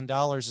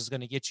 $4,000 is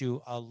going to get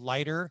you a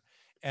lighter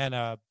and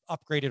a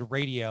upgraded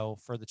radio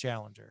for the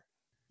Challenger.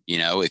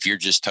 If you're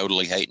just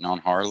totally hating on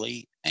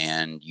Harley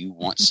and you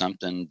want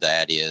something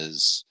that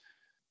is,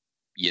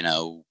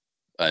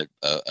 a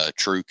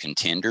true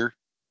contender,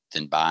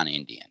 then buy an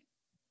Indian.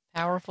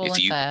 Powerful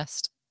and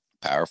fast.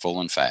 Powerful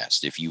and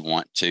fast. If you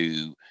want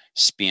to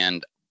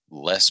spend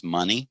less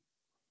money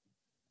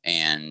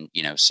and,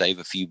 save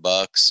a few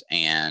bucks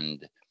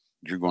and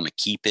you're going to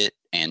keep it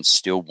and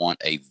still want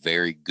a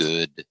very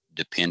good,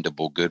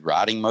 dependable, good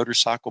riding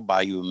motorcycle,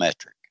 buy you a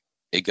Metric.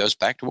 It goes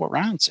back to what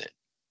Ryan said.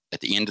 At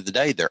the end of the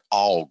day, they're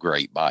all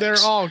great bikes. They're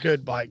all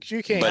good bikes.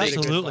 You can't But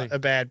get a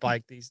bad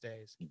bike these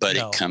days. But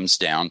No. it comes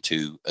down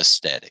to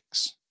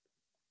aesthetics.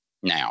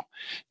 Now,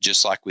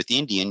 just like with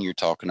Indian, you're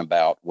talking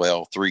about,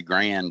 well,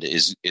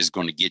 $3,000 is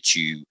going to get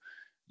you,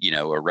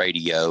 a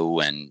radio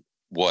and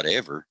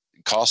whatever.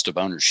 Cost of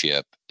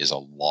ownership is a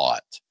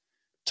lot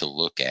to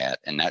look at,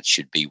 and that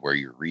should be where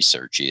your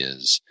research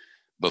is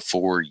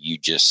before you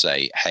just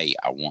say, hey,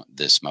 I want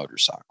this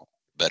motorcycle.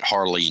 But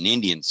Harley and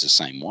Indian's the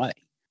same way.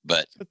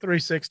 But The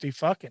 360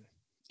 fucking.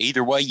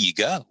 either way you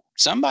go,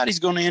 somebody's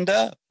going to end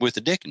up with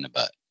a dick in the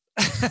butt.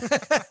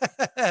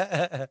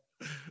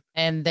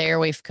 And there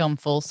we've come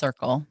full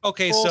circle.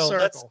 Okay, Full so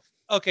circle.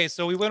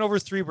 so we went over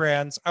 3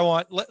 brands.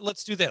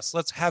 Let's do this.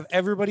 Let's have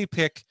everybody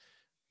pick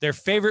their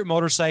favorite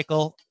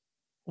motorcycle,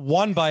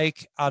 one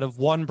bike out of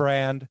one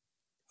brand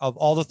of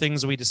all the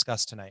things we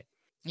discussed tonight.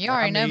 You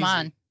already know Amazing.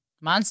 mine.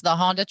 Mine's the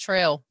Honda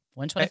Trail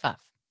 125.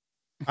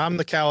 I'm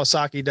the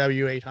Kawasaki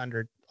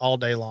W800 all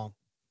day long.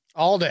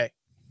 All day.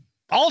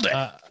 All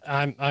day.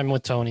 I'm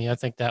with Tony. I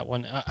think that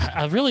one.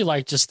 I really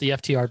like just the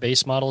FTR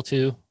base model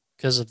too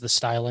because of the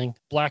styling,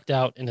 blacked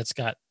out, and it's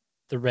got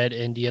the red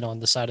Indian on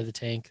the side of the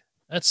tank.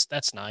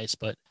 That's nice.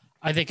 But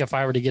I think if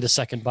I were to get a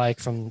second bike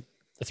from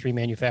the 3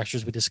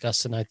 manufacturers we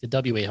discussed tonight, the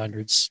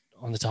W800's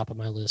on the top of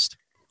my list.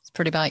 It's a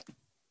pretty bike.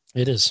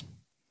 It is.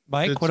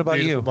 Mike, It's what a about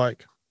beautiful you?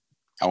 Bike.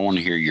 I want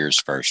to hear yours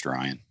first,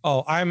 Ryan.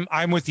 Oh,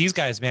 I'm with these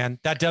guys, man.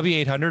 That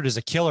W800 is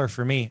a killer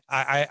for me.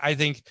 I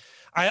think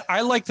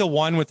I like the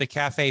one with the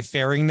cafe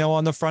fairing though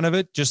on the front of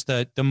it, just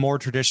the more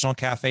traditional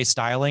cafe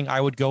styling.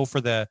 I would go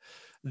for the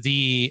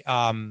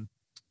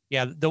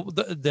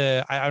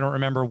I don't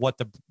remember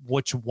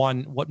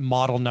what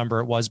model number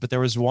it was, but there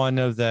was one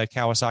of the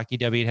Kawasaki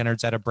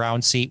W800s at a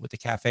brown seat with the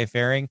cafe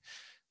fairing.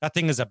 That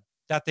thing is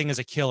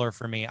a killer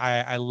for me.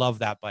 I love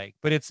that bike,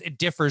 but it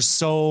differs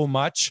so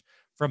much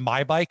from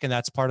my bike, and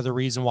that's part of the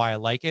reason why I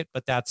like it.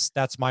 But that's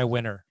my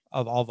winner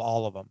of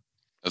all of them.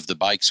 Of the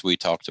bikes we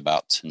talked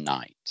about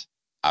tonight,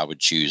 I would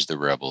choose the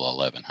Rebel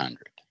 1100.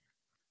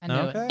 I knew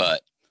Okay. it.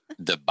 But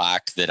the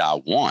bike that I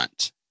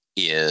want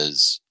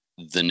is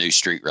the new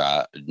Street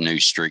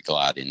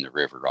Glide in the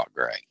River Rock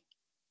Gray.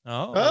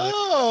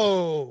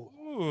 Oh,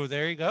 Ooh,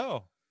 there you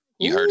go.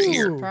 You heard it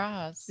here. Ooh.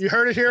 Surprise. You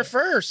heard it here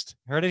first.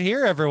 Heard it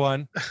here,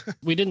 everyone.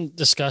 We didn't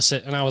discuss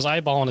it, and I was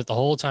eyeballing it the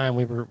whole time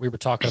we were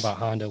talking about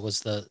Honda. Was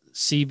the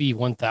CB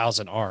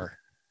 1000R?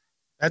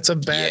 That's a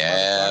bad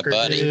Yeah, motherfucker,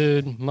 buddy.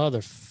 dude. Dude,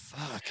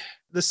 motherfuck.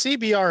 The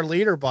CBR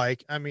leader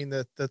bike, I mean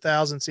the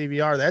 1000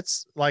 CBR,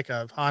 that's like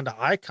a Honda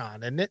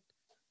icon, isn't it?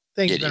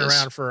 Thing's It been is.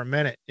 around for a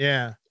minute.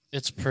 Yeah.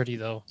 It's pretty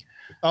though.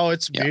 Oh,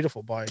 it's a Yeah.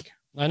 beautiful bike.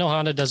 I know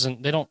Honda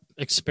they don't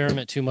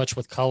experiment too much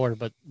with color,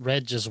 but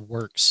red just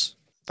works.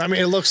 I mean,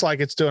 it looks like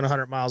it's doing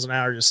 100 miles an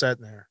hour just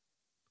sitting there.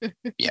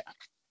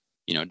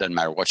 It doesn't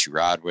matter what you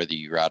ride, whether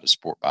you ride a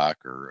sport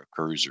bike or a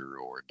cruiser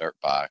or a dirt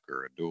bike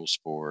or a dual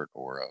sport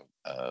or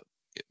a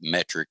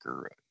metric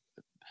or a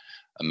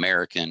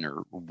American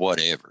or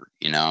whatever.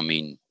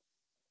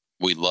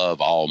 We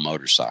love all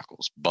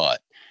motorcycles,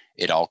 but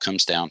it all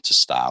comes down to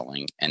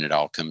styling and it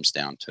all comes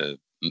down to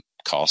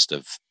cost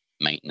of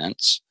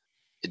maintenance.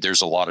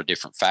 There's a lot of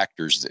different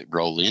factors that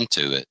roll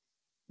into it,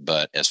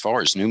 but as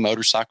far as new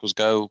motorcycles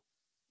go,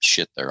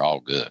 shit, they're all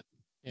good.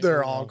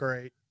 They're all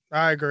great.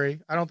 I agree.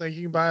 I don't think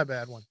you can buy a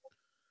bad one.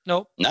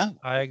 Nope, No,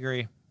 I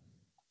agree.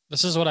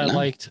 This is what I No.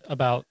 liked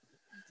about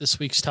this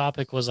week's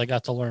topic was I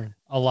got to learn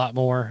a lot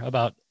more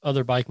about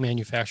other bike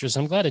manufacturers.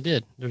 I'm glad I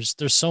did. There's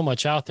so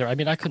much out there. I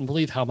mean, I couldn't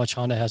believe how much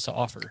Honda has to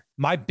offer.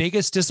 My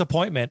biggest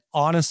disappointment,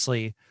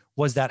 honestly,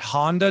 was that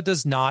Honda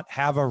does not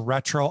have a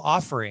retro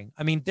offering.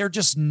 I mean, they're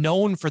just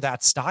known for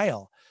that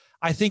style.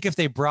 I think if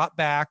they brought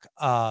back,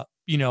 a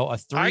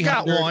 300, I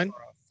got one.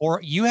 or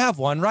you have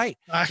one, right?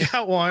 I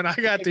got one. I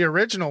got the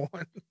original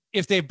one.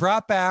 If they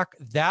brought back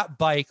that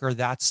bike or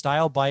that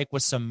style bike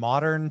with some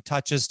modern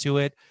touches to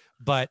it,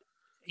 but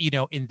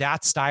in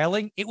that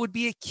styling, it would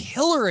be a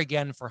killer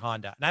again for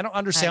Honda. And I don't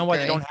understand why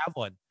they agree. don't have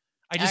one.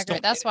 I I just agree.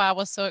 don't. That's why I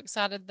was so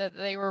excited that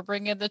they were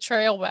bringing the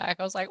trail back.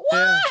 I was like,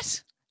 Yeah.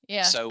 what?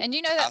 Yeah. So, and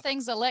you know that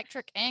thing's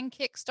electric and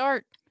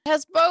kickstart. It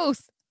has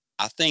both.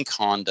 I think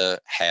Honda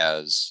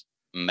has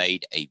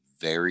made a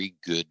very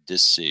good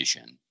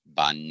decision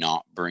by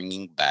not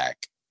bringing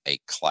back a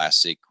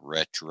classic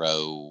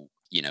retro,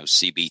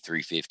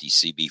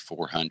 CB350,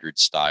 CB400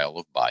 style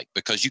of bike,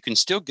 because you can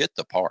still get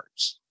the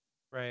parts,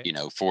 right.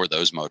 for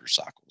those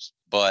motorcycles.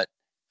 But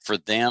for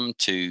them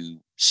to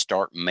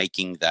start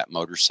making that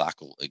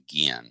motorcycle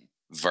again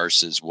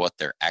versus what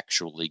they're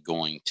actually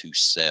going to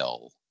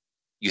sell,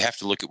 you have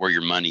to look at where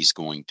your money's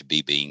going to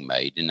be being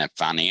made. And then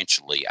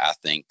financially, I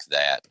think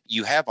that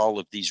you have all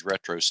of these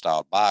retro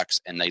style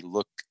bikes and they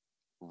look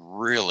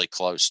really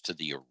close to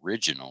the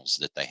originals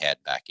that they had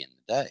back in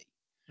the day.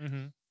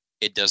 Mm-hmm.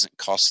 It doesn't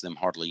cost them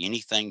hardly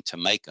anything to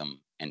make them.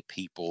 And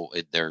people,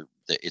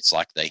 it's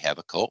like they have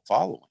a cult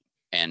following.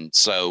 And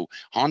so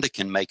Honda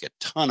can make a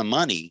ton of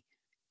money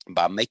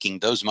by making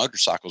those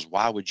motorcycles.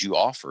 Why would you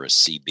offer a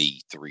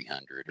CB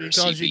 300 or a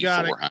Because CB you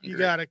gotta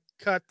 400?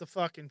 cut the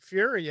fucking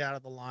Fury out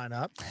of the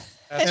lineup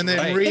That's and then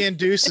right.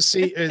 reintroduce the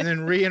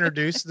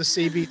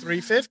CB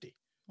 350.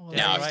 Well,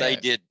 Now, Yeah,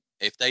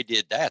 if they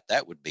did that,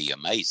 that would be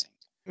amazing.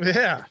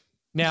 Yeah.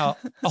 Now,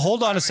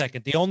 hold on a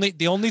second. The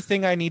only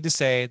thing I need to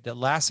say, the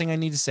last thing I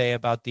need to say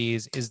about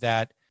these is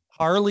that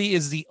Harley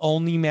is the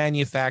only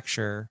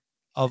manufacturer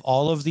of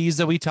all of these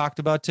that we talked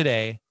about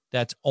today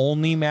that's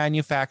only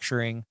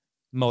manufacturing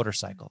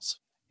motorcycles.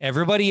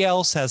 Everybody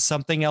else has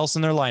something else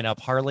in their lineup.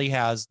 Harley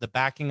has the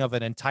backing of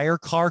an entire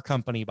car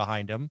company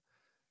behind them.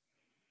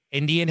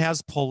 Indian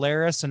has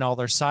Polaris and all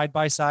their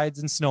side-by-sides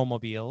and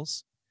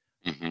snowmobiles.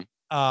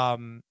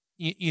 Mm-hmm.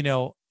 You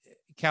know,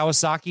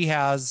 Kawasaki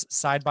has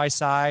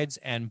side-by-sides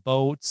and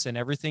boats and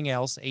everything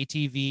else,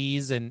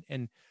 ATVs,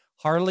 and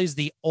Harley's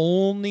the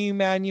only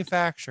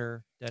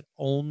manufacturer that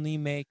only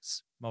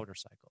makes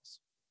motorcycles.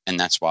 And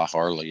that's why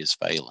Harley is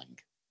failing.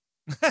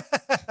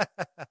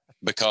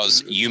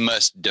 Because you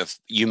must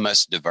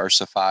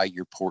diversify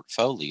your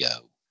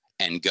portfolio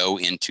and go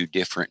into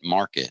different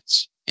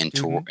markets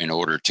in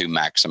order to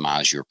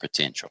maximize your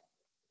potential.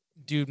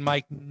 Dude,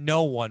 Mike,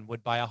 no one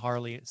would buy a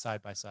Harley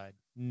side-by-side.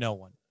 No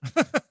one.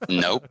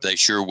 Nope, they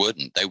sure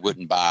wouldn't. They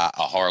wouldn't buy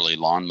a Harley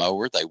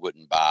lawnmower. They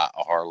wouldn't buy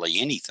a Harley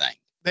anything.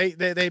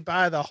 They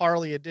buy the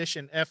Harley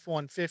Edition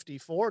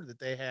F-150 Ford that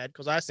they had,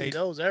 because I see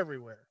those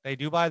everywhere. They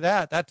do buy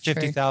that. That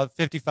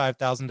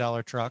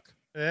 $55,000 truck.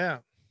 Yeah.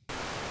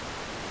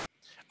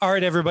 All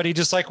right, everybody.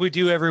 Just like we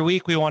do every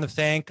week, we want to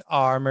thank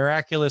our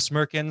miraculous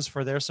Merkins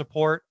for their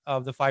support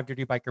of the 5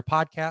 Dirty Biker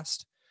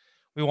podcast.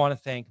 We want to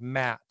thank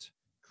Matt,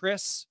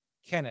 Chris,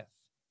 Kenneth,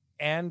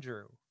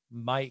 Andrew,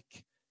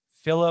 Mike,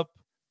 Philip,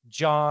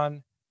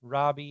 John,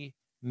 Robbie,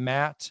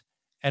 Matt,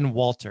 and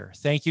Walter.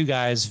 Thank you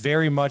guys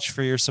very much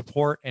for your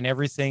support, and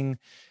everything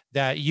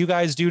that you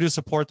guys do to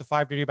support the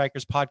 5 Dirty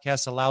Bikers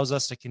podcast allows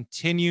us to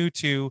continue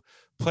to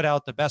put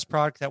out the best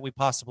product that we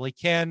possibly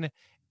can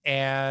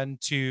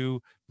and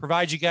to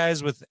provide you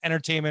guys with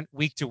entertainment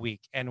week to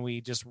week. And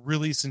we just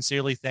really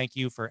sincerely thank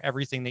you for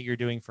everything that you're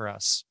doing for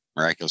us.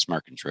 Miraculous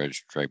Merkins,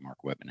 registered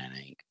trademark, weapon and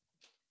ink.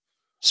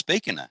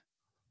 Speaking of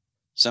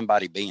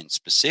somebody being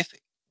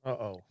specific.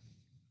 Uh-oh.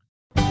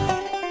 And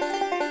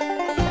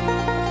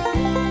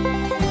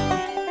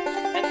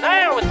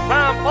now it's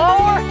time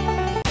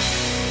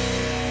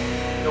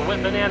for the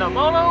Whip Banana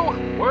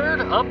Mono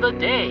Word of the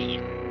Day.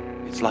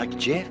 It's like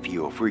jet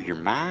fuel for your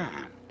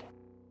mind.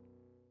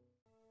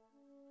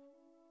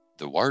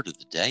 The word of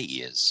the day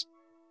is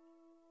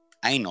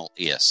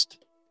analist.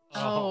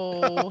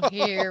 Oh,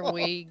 here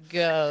we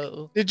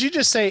go. Did you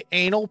just say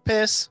anal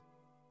piss?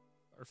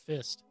 Or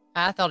fist.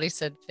 I thought he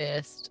said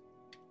fist.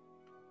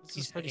 This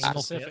is pretty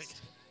Anal specific.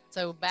 fist.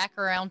 So back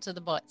around to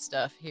the butt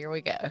stuff. Here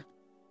we go.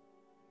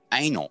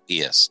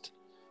 Analist.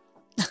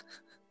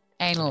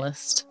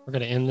 Analyst. We're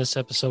going to end this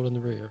episode in the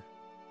rear.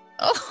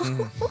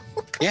 Oh.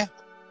 Yeah.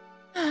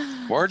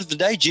 Word of the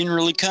day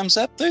generally comes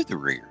up through the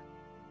rear.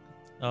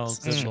 Oh,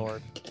 good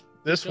Lord.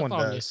 This Jump one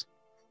on does.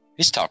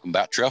 It's talking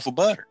about truffle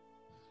butter.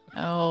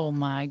 Oh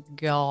my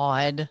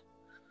God.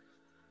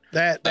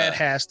 That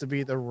has to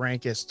be the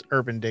rankest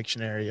Urban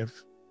Dictionary of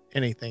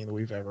anything that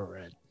we've ever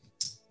read.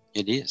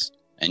 It is.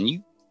 And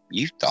you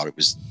thought it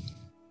was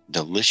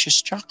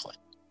delicious chocolate.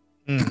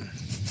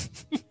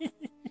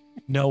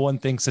 No one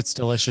thinks it's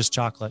delicious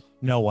chocolate.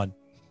 No one.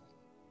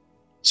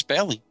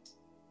 Spelling.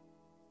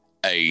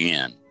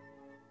 A-N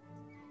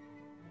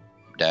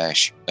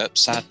dash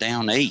upside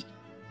down E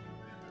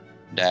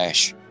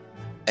dash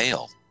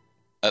L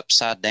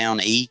upside down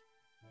E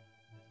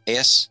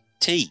S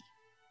T.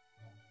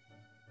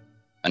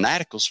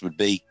 Anaticals would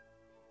be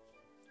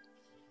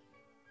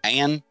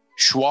Anne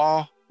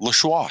Schwa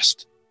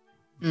Leschwast.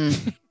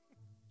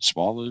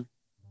 Swallow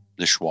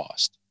the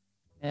schwast.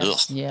 Ugh.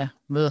 Yeah.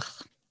 Ugh.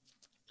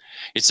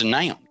 It's a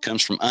noun.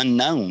 Comes from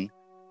unknown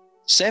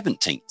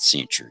 17th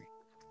century.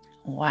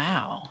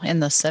 Wow. In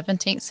the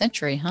 17th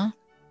century, huh?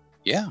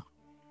 Yeah.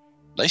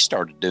 They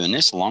started doing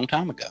this a long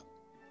time ago.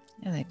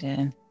 Yeah, they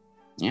did.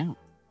 Yeah.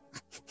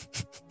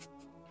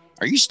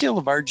 Are you still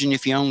a virgin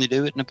if you only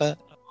do it in a butt?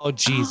 Oh,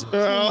 Jesus.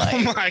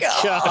 Oh my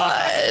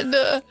God.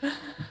 God.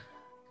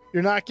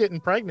 You're not getting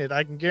pregnant.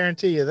 I can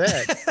guarantee you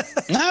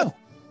that. No.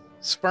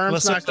 Sperm's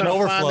Unless not it's an going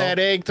to find overflow. that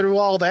egg through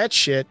all that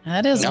shit.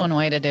 That is No. one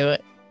way to do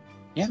it.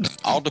 Yeah.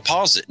 All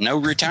deposit, no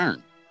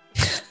return.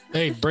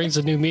 Hey, brings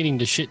a new meaning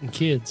to shitting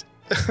kids.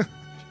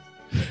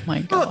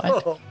 My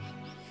God.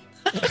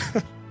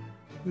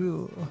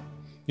 You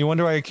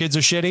wonder why your kids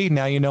are shitty?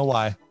 Now you know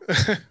why.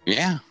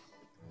 Yeah.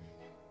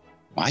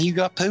 Why you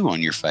got poo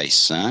on your face,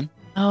 son?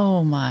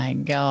 Oh my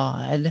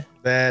God.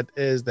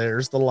 There's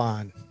the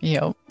line.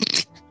 Yep.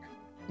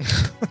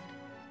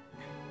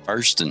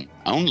 First and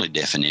only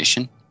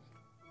definition.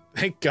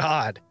 Thank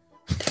God.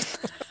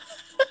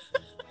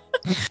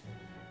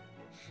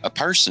 A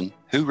person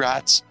who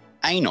writes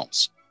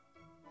anals.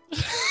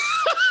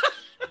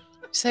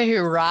 So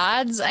who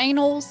rides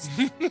anals?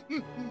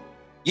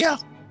 Yeah.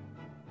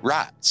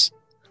 Writes.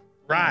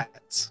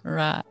 Rights.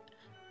 Right.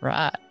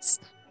 Rides.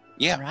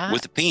 Yeah. Right.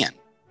 With a pen.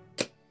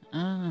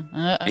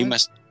 He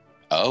must.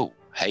 Oh,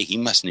 hey, he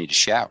must need a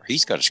shower.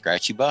 He's got a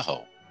scratchy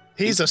butthole.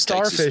 He's He a takes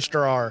starfish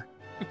drawer.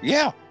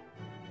 Yeah.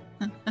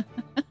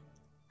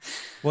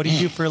 What do you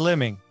do for a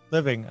living?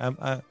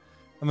 I'm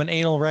an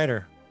anal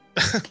writer.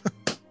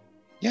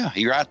 Yeah,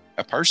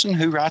 a person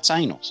who writes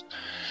anals.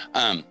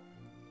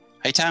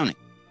 Hey Tony,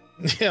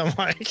 Yeah,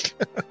 Mike.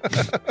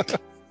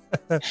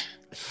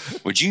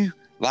 would you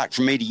like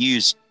for me to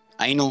use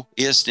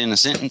analist in a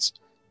sentence?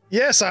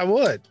 Yes, I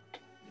would.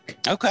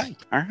 Okay,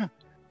 all right.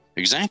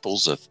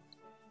 Examples of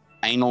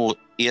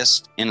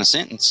analist in a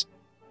sentence.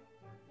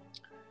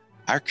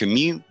 Our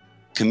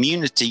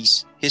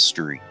community's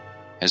history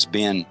has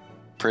been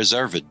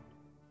preserved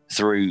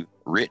through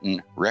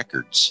written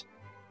records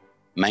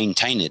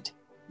maintained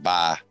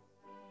by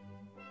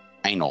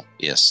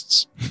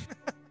analists.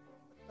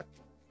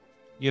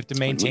 You have to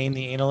maintain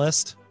the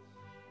analist.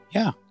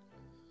 Yeah.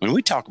 When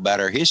we talk about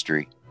our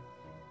history,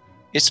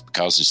 it's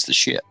because it's the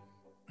shit.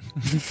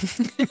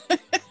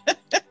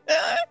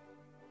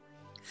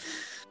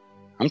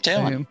 I'm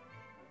telling you,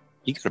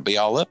 you got to be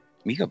all up.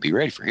 You got to be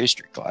ready for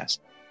history class.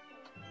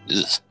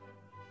 Ugh.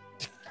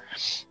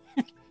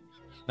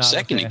 Not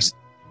okay.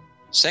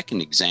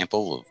 Second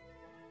example of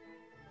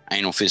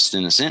anal fist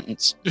in a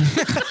sentence.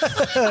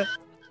 That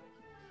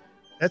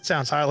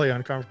sounds highly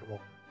uncomfortable.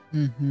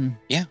 Mm-hmm.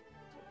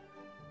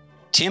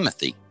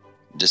 Timothy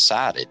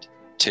decided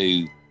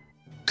to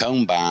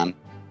combine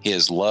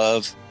his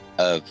love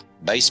of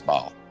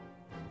baseball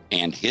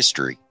and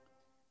history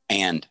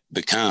and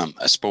become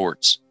a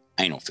sports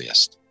anal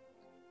fist.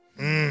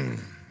 Mm.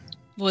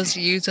 Was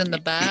using the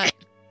bat.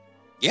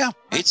 Yeah,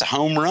 it's a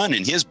home run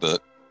in his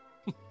book.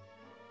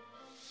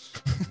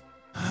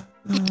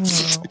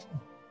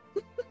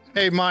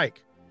 Hey,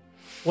 Mike,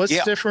 what's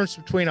Yeah. the difference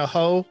between a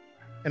hoe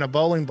and a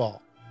bowling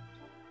ball?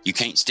 You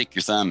can't stick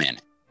your thumb in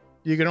it.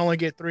 You can only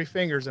get 3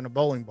 fingers in a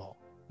bowling ball.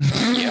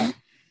 Yeah.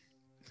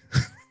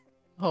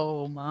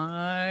 Oh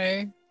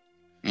my.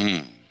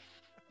 Mm.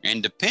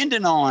 And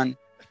depending on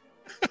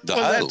the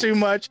Was hoe. that too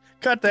much?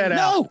 Cut that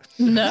out.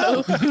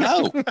 No.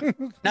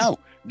 No.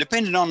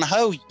 Depending on the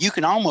hoe, you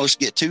can almost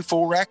get 2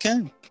 full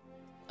raccoon.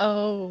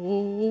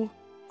 Oh.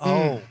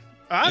 Oh,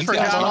 I You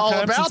forgot guys are all long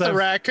time about since the I've-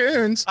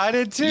 raccoons. I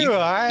did too.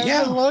 Yeah. It's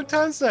been a long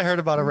time since I heard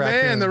about a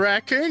raccoon. Man, the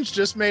raccoons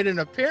just made an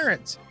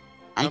appearance.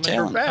 I'm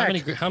telling you. back.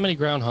 How many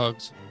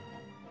groundhogs?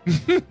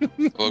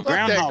 Well, Fuck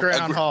that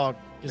groundhog.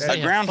 Because A they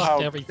have groundhog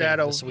fucked everything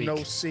Shadow, this week.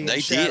 no seeing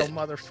They shadow did.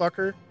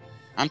 motherfucker.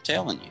 I'm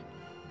telling you.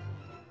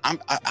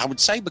 I would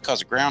say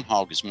because a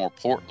groundhog is more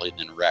portly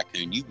than a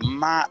raccoon, you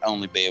might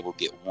only be able to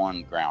get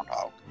 1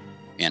 groundhog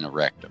in a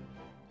rectum.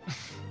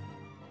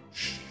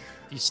 If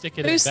you stick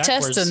it Who's in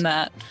backwards, testing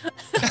that?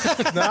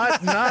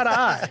 Not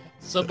I.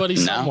 somebody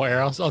No.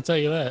 somewhere. I'll tell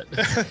you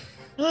that.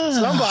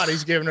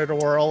 Somebody's giving it a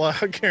whirl. I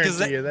because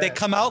guarantee you that. they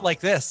come out like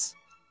this.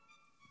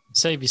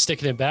 Say if you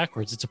stick it in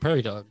backwards, it's a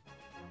prairie dog.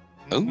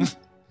 Oh,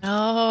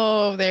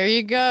 Oh, there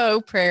you go.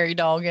 Prairie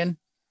dogging.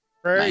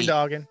 Prairie Man.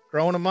 dogging,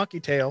 growing a monkey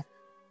tail.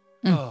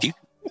 Oh. You-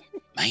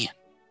 man.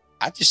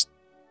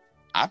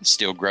 I'm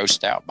still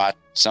grossed out by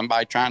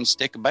somebody trying to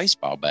stick a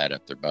baseball bat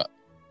up their butt.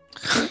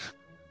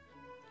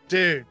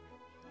 Dude,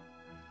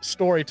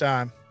 story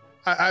time.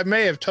 I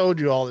may have told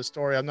you all this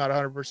story. I'm not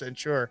 100%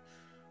 sure.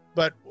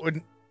 But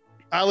when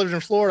I lived in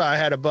Florida, I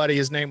had a buddy.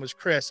 His name was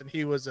Chris, and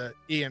he was a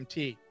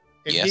EMT.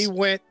 And Yes. he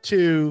went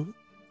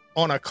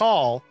on a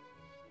call,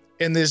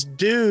 and this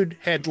dude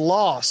had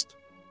lost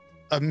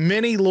a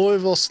mini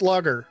Louisville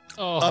Slugger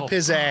Oh, up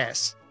his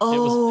ass.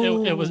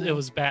 It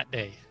was bat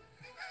day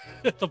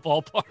at the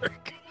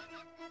ballpark.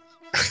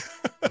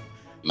 The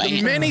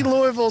Man, mini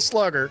Louisville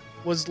Slugger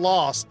was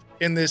lost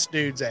in this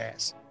dude's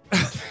ass.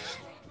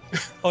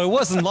 Oh, it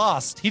wasn't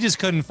lost. He just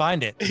couldn't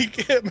find it.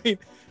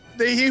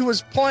 He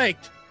was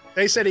planked.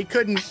 They said he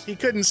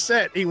couldn't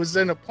set. He was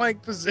in a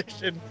plank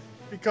position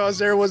because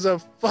there was a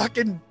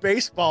fucking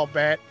baseball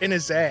bat in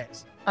his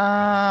ass.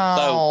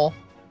 Oh.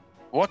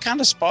 what kind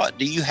of spot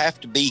do you have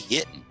to be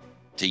hitting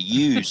to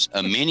use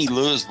a mini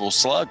Louisville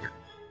Slugger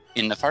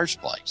in the first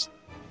place?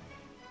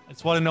 I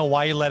just want to know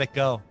why you let it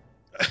go.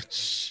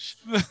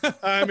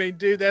 I mean,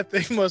 dude, that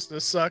thing must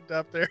have sucked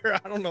up there.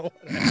 I don't know what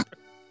happened.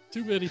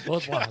 Too many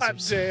God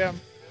Budweisers.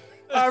 damn.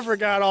 I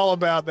forgot all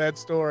about that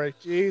story.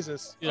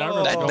 Jesus. Yeah,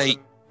 That'd be-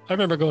 I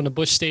remember going to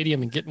Busch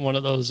Stadium and getting one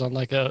of those on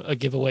like a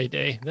giveaway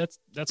day. That's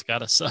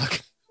gotta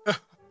suck.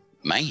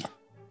 Man,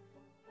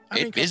 I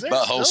mean, 'cause his they're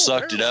butthole still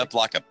sucked it there. up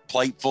like a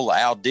plate full of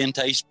al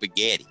dente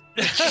spaghetti.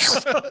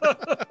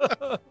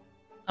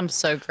 I'm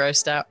so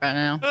grossed out right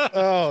now.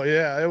 Oh,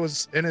 yeah. It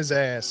was in his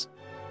ass.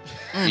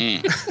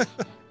 Mm.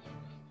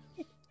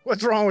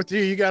 What's wrong with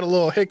you? You got a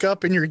little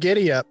hiccup in your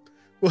giddy up.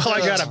 Well, I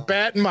got a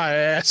bat in my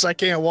ass. I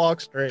can't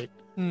walk straight.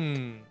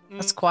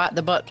 That's quite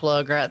the butt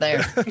plug right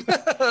there.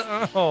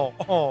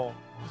 oh.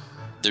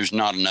 There's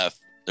not enough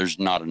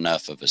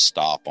of a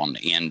stop on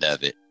the end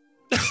of it.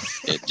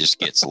 It just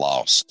gets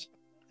lost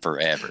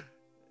forever.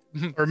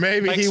 Or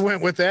maybe he Mike's-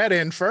 went with that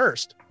in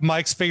first.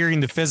 Mike's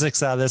figuring the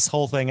physics out of this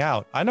whole thing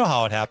out. I know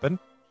how it happened.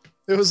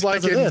 It was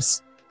like Because of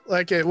this.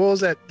 what was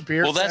that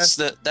beer? Well,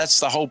 fest? that's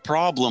the whole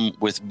problem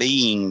with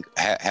being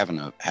having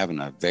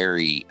a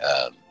very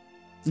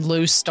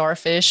Loose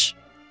starfish.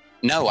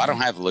 no, I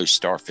don't have a loose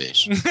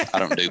starfish. I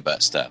don't do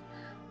butt stuff.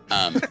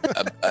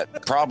 A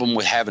problem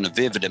with having a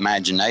vivid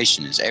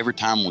imagination is every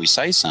time we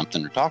say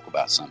something or talk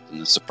about something,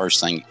 that's the first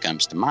thing that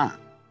comes to mind.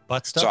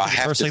 Butt stuff. So I is the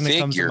have first to thing that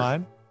comes to figure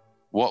mind.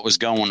 what was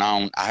going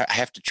on. I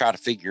have to try to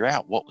figure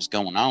out what was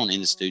going on in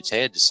this dude's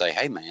head to say,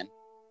 hey, man,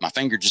 my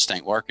finger just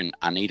ain't working.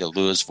 I need a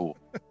Louisville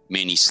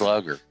mini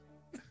slugger.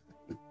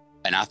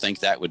 And I think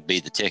that would be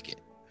the ticket.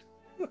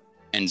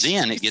 And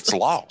then it gets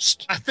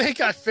lost. I think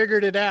I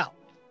figured it out.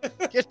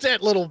 Get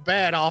that little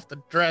bat off the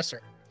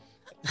dresser.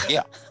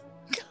 Yeah,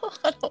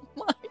 God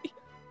almighty.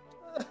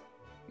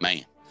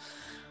 man.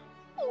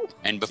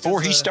 And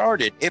before he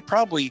started, it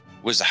probably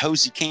was a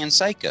Jose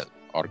Canseco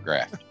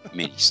autographed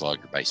mini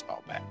slugger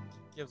baseball bat.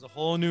 Gives a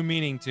whole new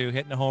meaning to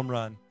hitting a home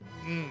run.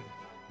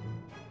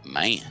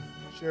 Man,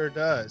 Sure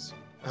does.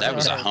 that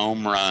was a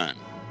home run.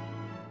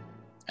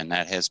 And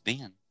that has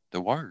been the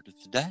word of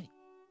the day.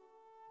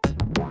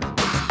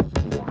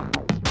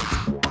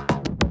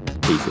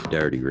 Keep it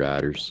dirty,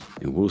 riders,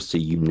 and we'll see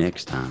you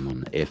next time on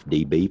the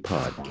FDB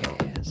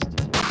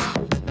podcast.